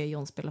älskar att se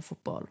John spela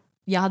fotboll.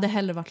 Jag hade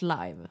hellre varit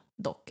live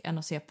dock än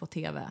att se på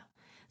tv.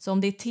 Så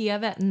om det är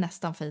tv,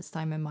 nästan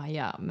FaceTime med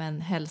Maja,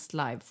 men helst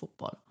live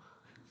fotboll.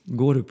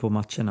 Går du på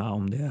matcherna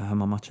om det är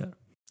hemmamatcher?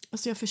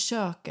 Alltså jag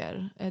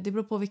försöker. Det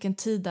beror på vilken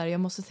tid där.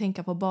 Jag måste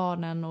tänka på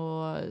barnen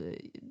och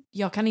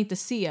jag kan inte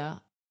se.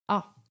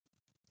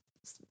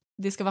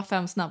 Det ska vara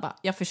 5 snabba.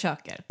 Jag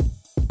försöker.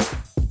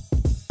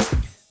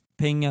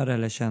 Pengar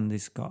eller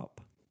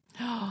kändisskap?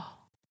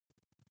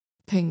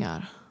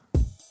 Pengar.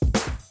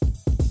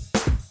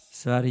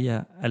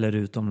 Sverige eller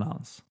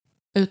utomlands?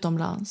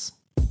 Utomlands.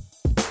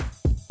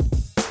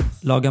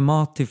 Laga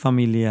mat till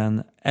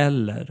familjen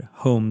eller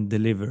home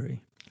delivery?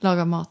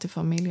 Laga mat till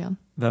familjen.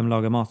 Vem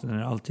lagar maten? Är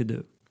det alltid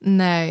du?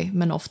 Nej,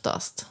 men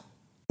oftast.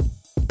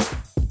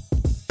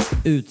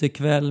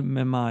 Utekväll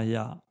med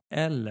Maja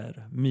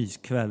eller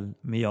myskväll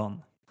med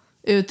John?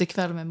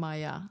 Utekväll med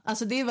Maja.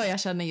 Alltså det är vad jag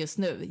känner just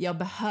nu. Jag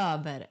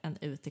behöver en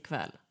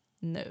utekväll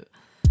nu.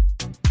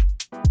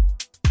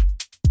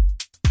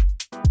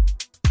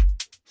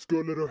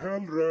 Skulle du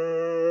hellre...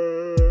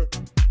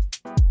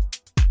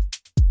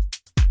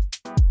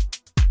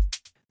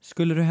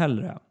 Skulle du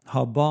hellre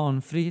ha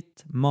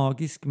barnfritt,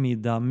 magisk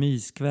middag,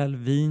 myskväll,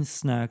 vin,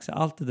 snacks,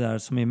 allt det där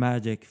som är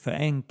magic för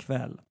en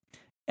kväll?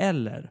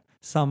 Eller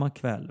samma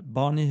kväll,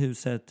 barn i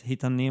huset,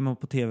 hitta Nemo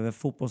på tv,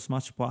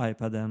 fotbollsmatch på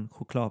iPaden,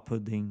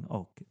 chokladpudding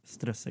och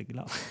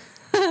strösseglass?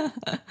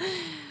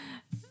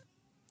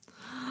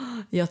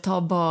 Jag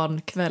tar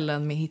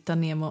barnkvällen med Hitta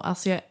Nemo.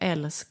 Alltså jag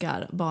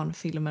älskar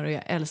barnfilmer och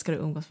jag älskar att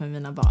umgås med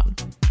mina barn.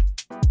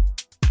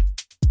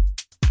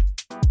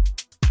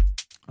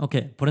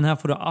 Okej, på den här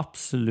får du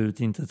absolut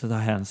inte ta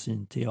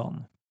hänsyn till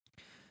John.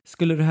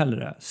 Skulle du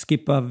hellre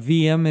skippa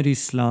VM i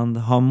Ryssland,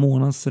 ha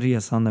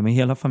månadsresande med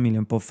hela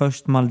familjen på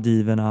först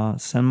Maldiverna,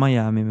 sen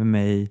Miami med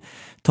mig,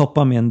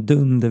 toppa med en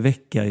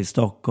dundervecka i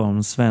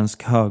Stockholm,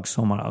 svensk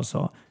högsommar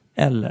alltså,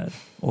 eller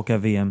åka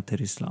VM till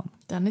Ryssland?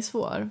 Den är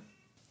svår.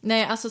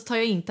 Nej, alltså tar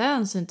jag inte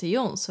hänsyn till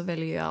John så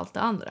väljer jag allt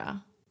det andra.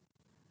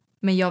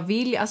 Men jag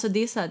vill, alltså det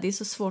är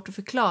så svårt att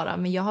förklara,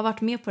 men jag har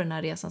varit med på den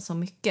här resan så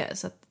mycket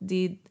så att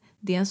det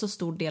det är en så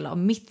stor del av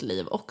mitt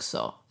liv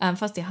också. Även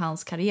fast det är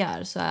hans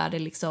karriär så är det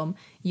liksom,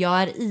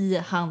 jag är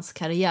i hans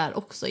karriär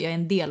också. Jag är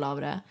en del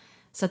av det.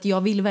 Så att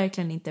jag vill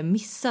verkligen inte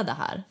missa det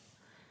här.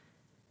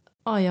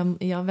 Ja,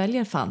 jag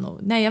väljer fan nog.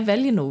 Nej, jag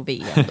väljer nog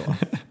VM då.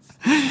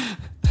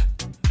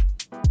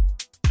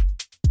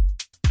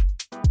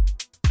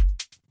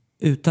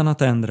 Utan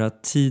att ändra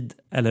tid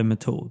eller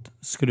metod,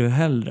 skulle du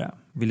hellre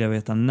vilja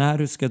veta när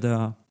du ska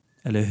dö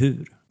eller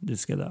hur du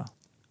ska dö?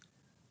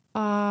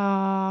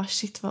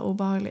 Shit vad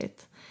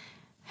obehagligt.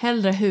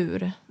 Hellre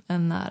hur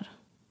än när.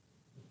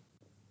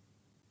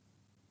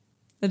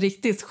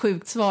 Riktigt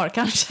sjukt svar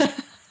kanske.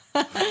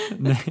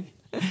 Nej,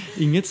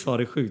 inget svar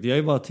är sjukt. Jag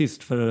är bara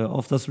tyst för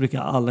oftast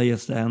brukar alla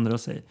gäster ändra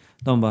sig.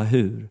 De bara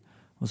hur?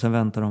 Och sen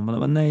väntar de och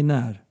bara nej,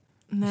 när?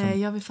 Nej,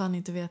 jag vill fan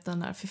inte veta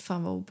när. Fy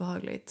fan vad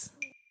obehagligt.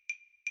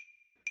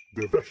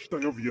 Det värsta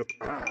jag vet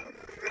är...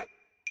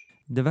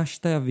 Det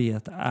värsta jag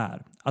vet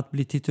är att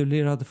bli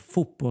titulerad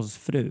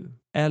fotbollsfru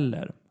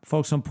eller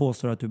folk som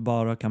påstår att du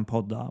bara kan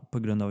podda på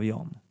grund av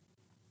John.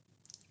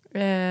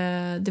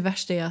 Det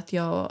värsta är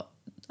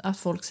att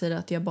folk säger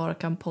att jag bara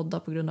kan podda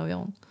på grund av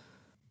John.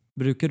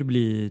 Brukar du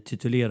bli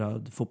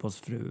titulerad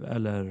fotbollsfru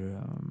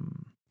eller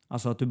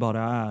alltså att du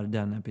bara är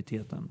den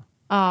epiteten?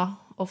 Ja,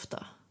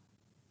 ofta.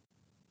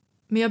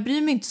 Men jag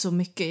bryr mig inte så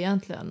mycket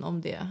egentligen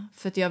om det.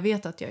 För att jag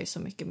vet att jag är så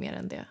mycket mer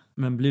än det.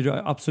 Men blir du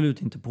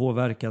absolut inte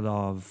påverkad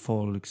av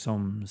folk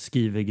som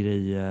skriver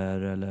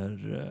grejer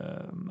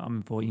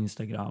eller på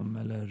Instagram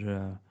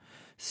eller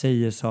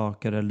säger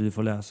saker eller du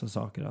får läsa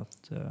saker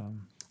att...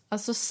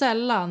 Alltså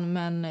sällan,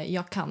 men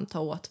jag kan ta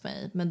åt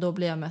mig. Men då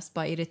blir jag mest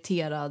bara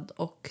irriterad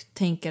och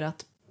tänker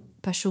att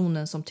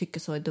personen som tycker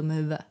så är dum i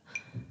huvudet.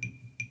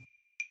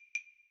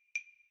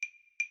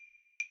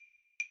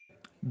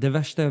 Det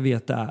värsta jag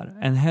vet är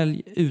en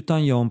helg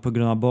utan John på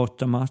grund av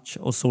bortamatch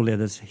och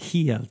således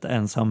helt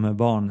ensam med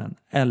barnen.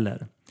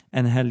 Eller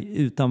en helg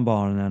utan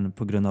barnen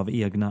på grund av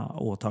egna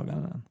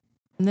åtaganden.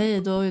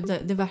 Nej,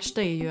 det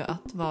värsta är ju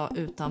att vara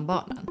utan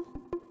barnen.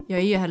 Jag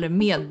är ju hellre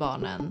med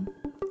barnen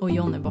och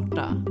John är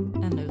borta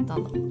än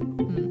utan dem.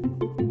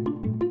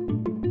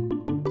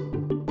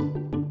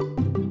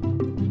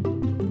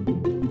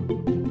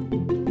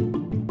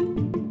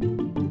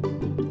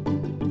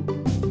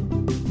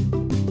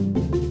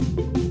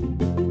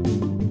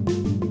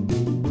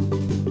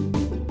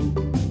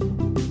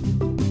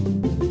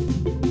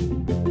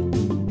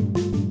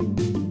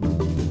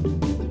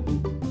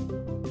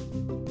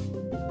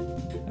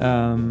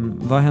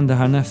 Vad händer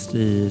härnäst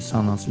i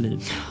Sannas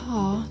liv?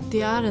 Ja,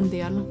 det är en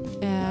del.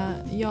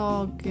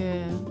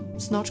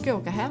 Snart ska jag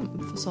åka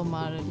hem för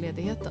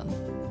sommarledigheten.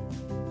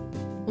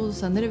 Och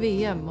sen är det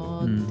VM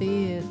och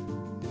det är...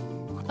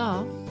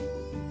 Ja.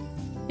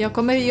 Jag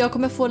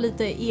kommer få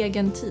lite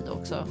egen tid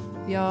också.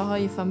 Jag har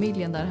ju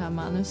familjen där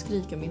hemma. Nu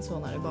skriker min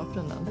son här i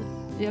bakgrunden.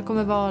 Jag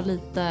kommer vara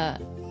lite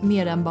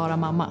mer än bara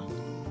mamma.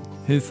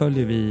 Hur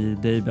följer vi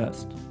dig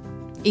bäst?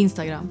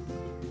 Instagram.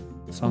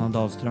 Sanna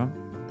Dahlström.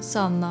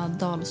 Sanna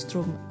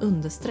Dahlström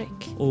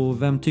 _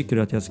 Och vem tycker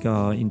du att jag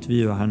ska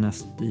intervjua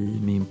härnäst i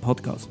min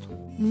podcast?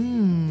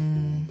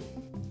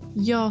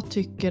 Jag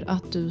tycker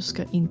att du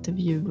ska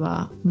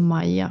intervjua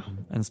Maja.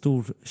 En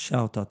stor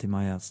shoutout till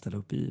Maja att ställa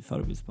upp i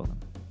Förebildspodden.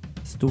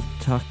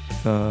 Stort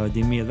tack för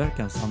din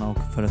medverkan Sanna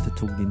och för att du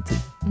tog din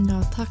tid.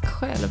 Ja, tack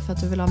själv för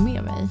att du vill ha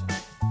med mig.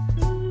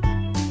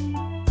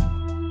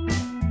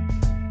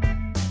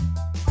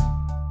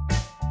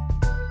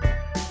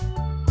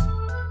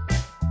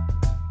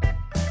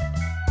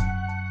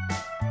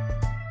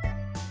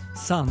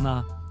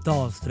 Sanna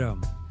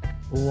Dahlström.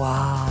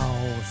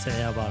 Wow,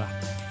 säger jag bara.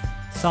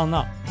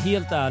 Sanna,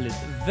 helt ärligt,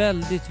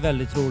 väldigt,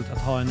 väldigt roligt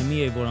att ha henne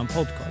med i våran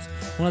podcast.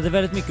 Hon hade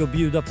väldigt mycket att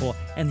bjuda på,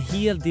 en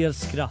hel del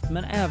skratt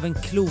men även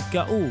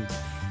kloka ord.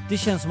 Det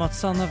känns som att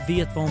Sanna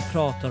vet vad hon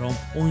pratar om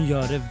och hon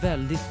gör det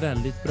väldigt,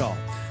 väldigt bra.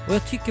 Och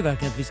jag tycker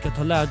verkligen att vi ska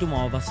ta lärdom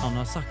av vad Sanna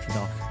har sagt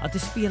idag. Att det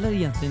spelar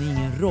egentligen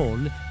ingen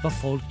roll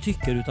vad folk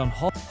tycker utan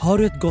har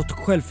du ett gott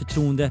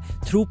självförtroende,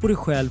 tro på dig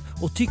själv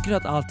och tycker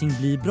att allting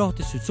blir bra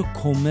till slut så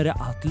kommer det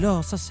att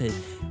lösa sig.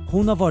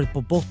 Hon har varit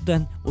på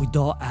botten och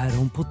idag är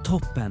hon på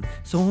toppen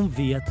så hon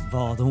vet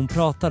vad hon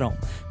pratar om.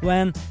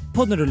 Men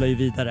podden rullar ju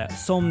vidare.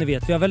 Som ni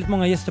vet, vi har väldigt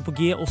många gäster på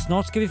G och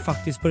snart ska vi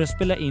faktiskt börja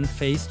spela in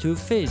face to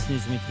face, ni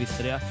som inte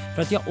visste det.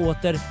 För att jag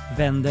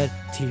återvänder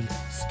till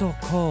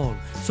Stockholm.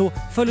 Så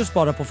följ oss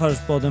bara på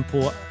Förebildspodden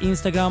på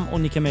Instagram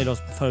och ni kan mejla oss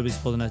på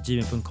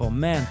förebildspodden@gmail.com.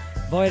 Men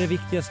vad är det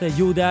viktigaste?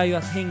 Jo, det är ju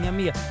att hänga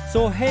med.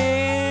 Så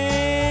häng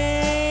nu!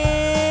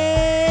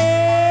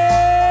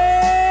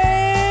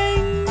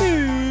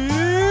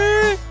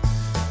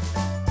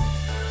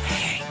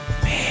 Häng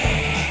med!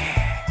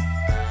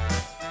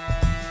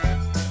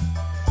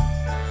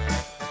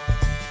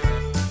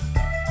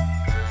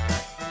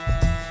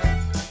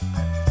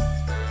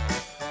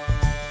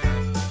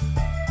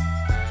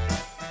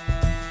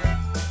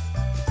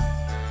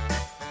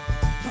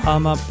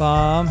 Bam, bam,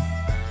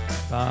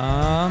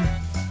 bam,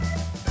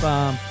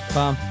 bam,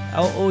 bam.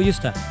 Och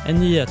just det, en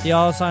nyhet. Jag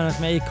har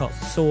signat med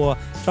Acast. Så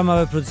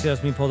Framöver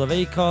produceras min podd av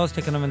Acast.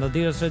 Jag kan använda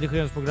deras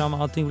redigeringsprogram.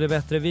 Allting blir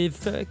bättre. Vi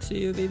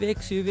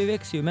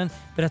växer ju. Men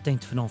berätta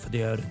inte för någon, för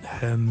det är en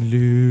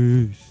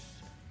hemlis.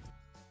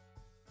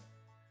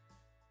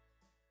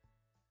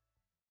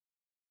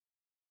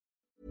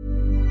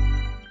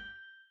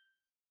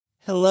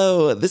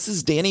 Hello, this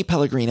is Danny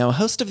Pellegrino,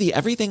 host of the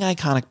Everything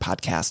Iconic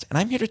podcast, and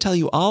I'm here to tell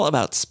you all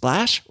about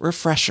Splash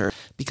Refresher,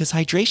 because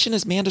hydration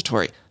is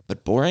mandatory,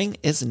 but boring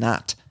is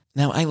not.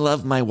 Now, I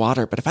love my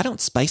water, but if I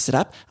don't spice it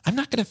up, I'm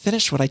not going to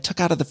finish what I took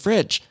out of the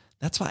fridge.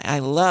 That's why I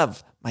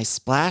love my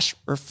Splash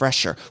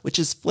Refresher, which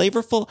is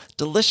flavorful,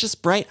 delicious,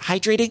 bright,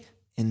 hydrating,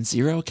 and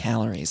 0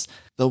 calories.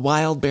 The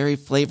wild berry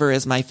flavor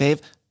is my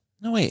fave.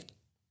 No, wait,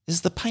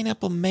 is the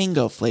pineapple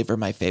mango flavor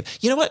my fave?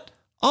 You know what?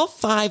 All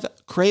 5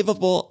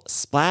 craveable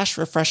Splash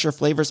Refresher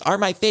flavors are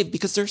my fave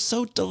because they're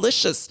so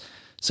delicious.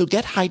 So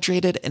get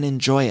hydrated and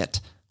enjoy it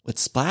with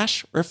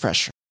Splash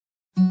Refresher.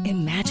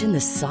 Imagine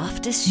the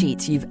softest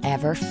sheets you've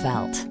ever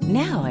felt.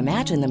 Now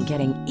imagine them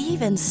getting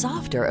even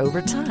softer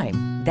over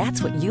time.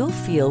 That's what you'll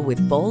feel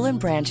with Boll &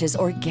 Branch's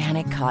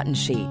organic cotton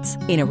sheets.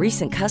 In a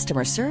recent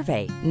customer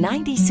survey,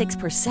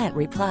 96%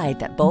 replied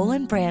that Boll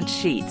 & Branch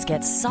sheets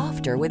get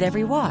softer with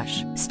every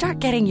wash. Start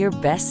getting your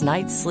best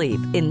night's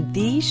sleep in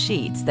these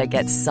sheets that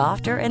get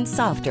softer and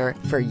softer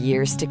for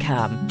years to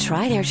come.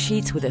 Try their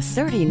sheets with a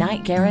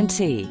 30-night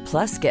guarantee.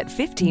 Plus, get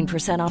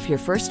 15% off your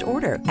first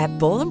order at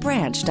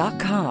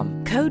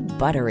bollandbranch.com. Code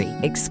BUTTERY.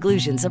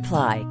 Exclusions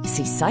apply.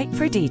 See site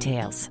for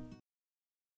details.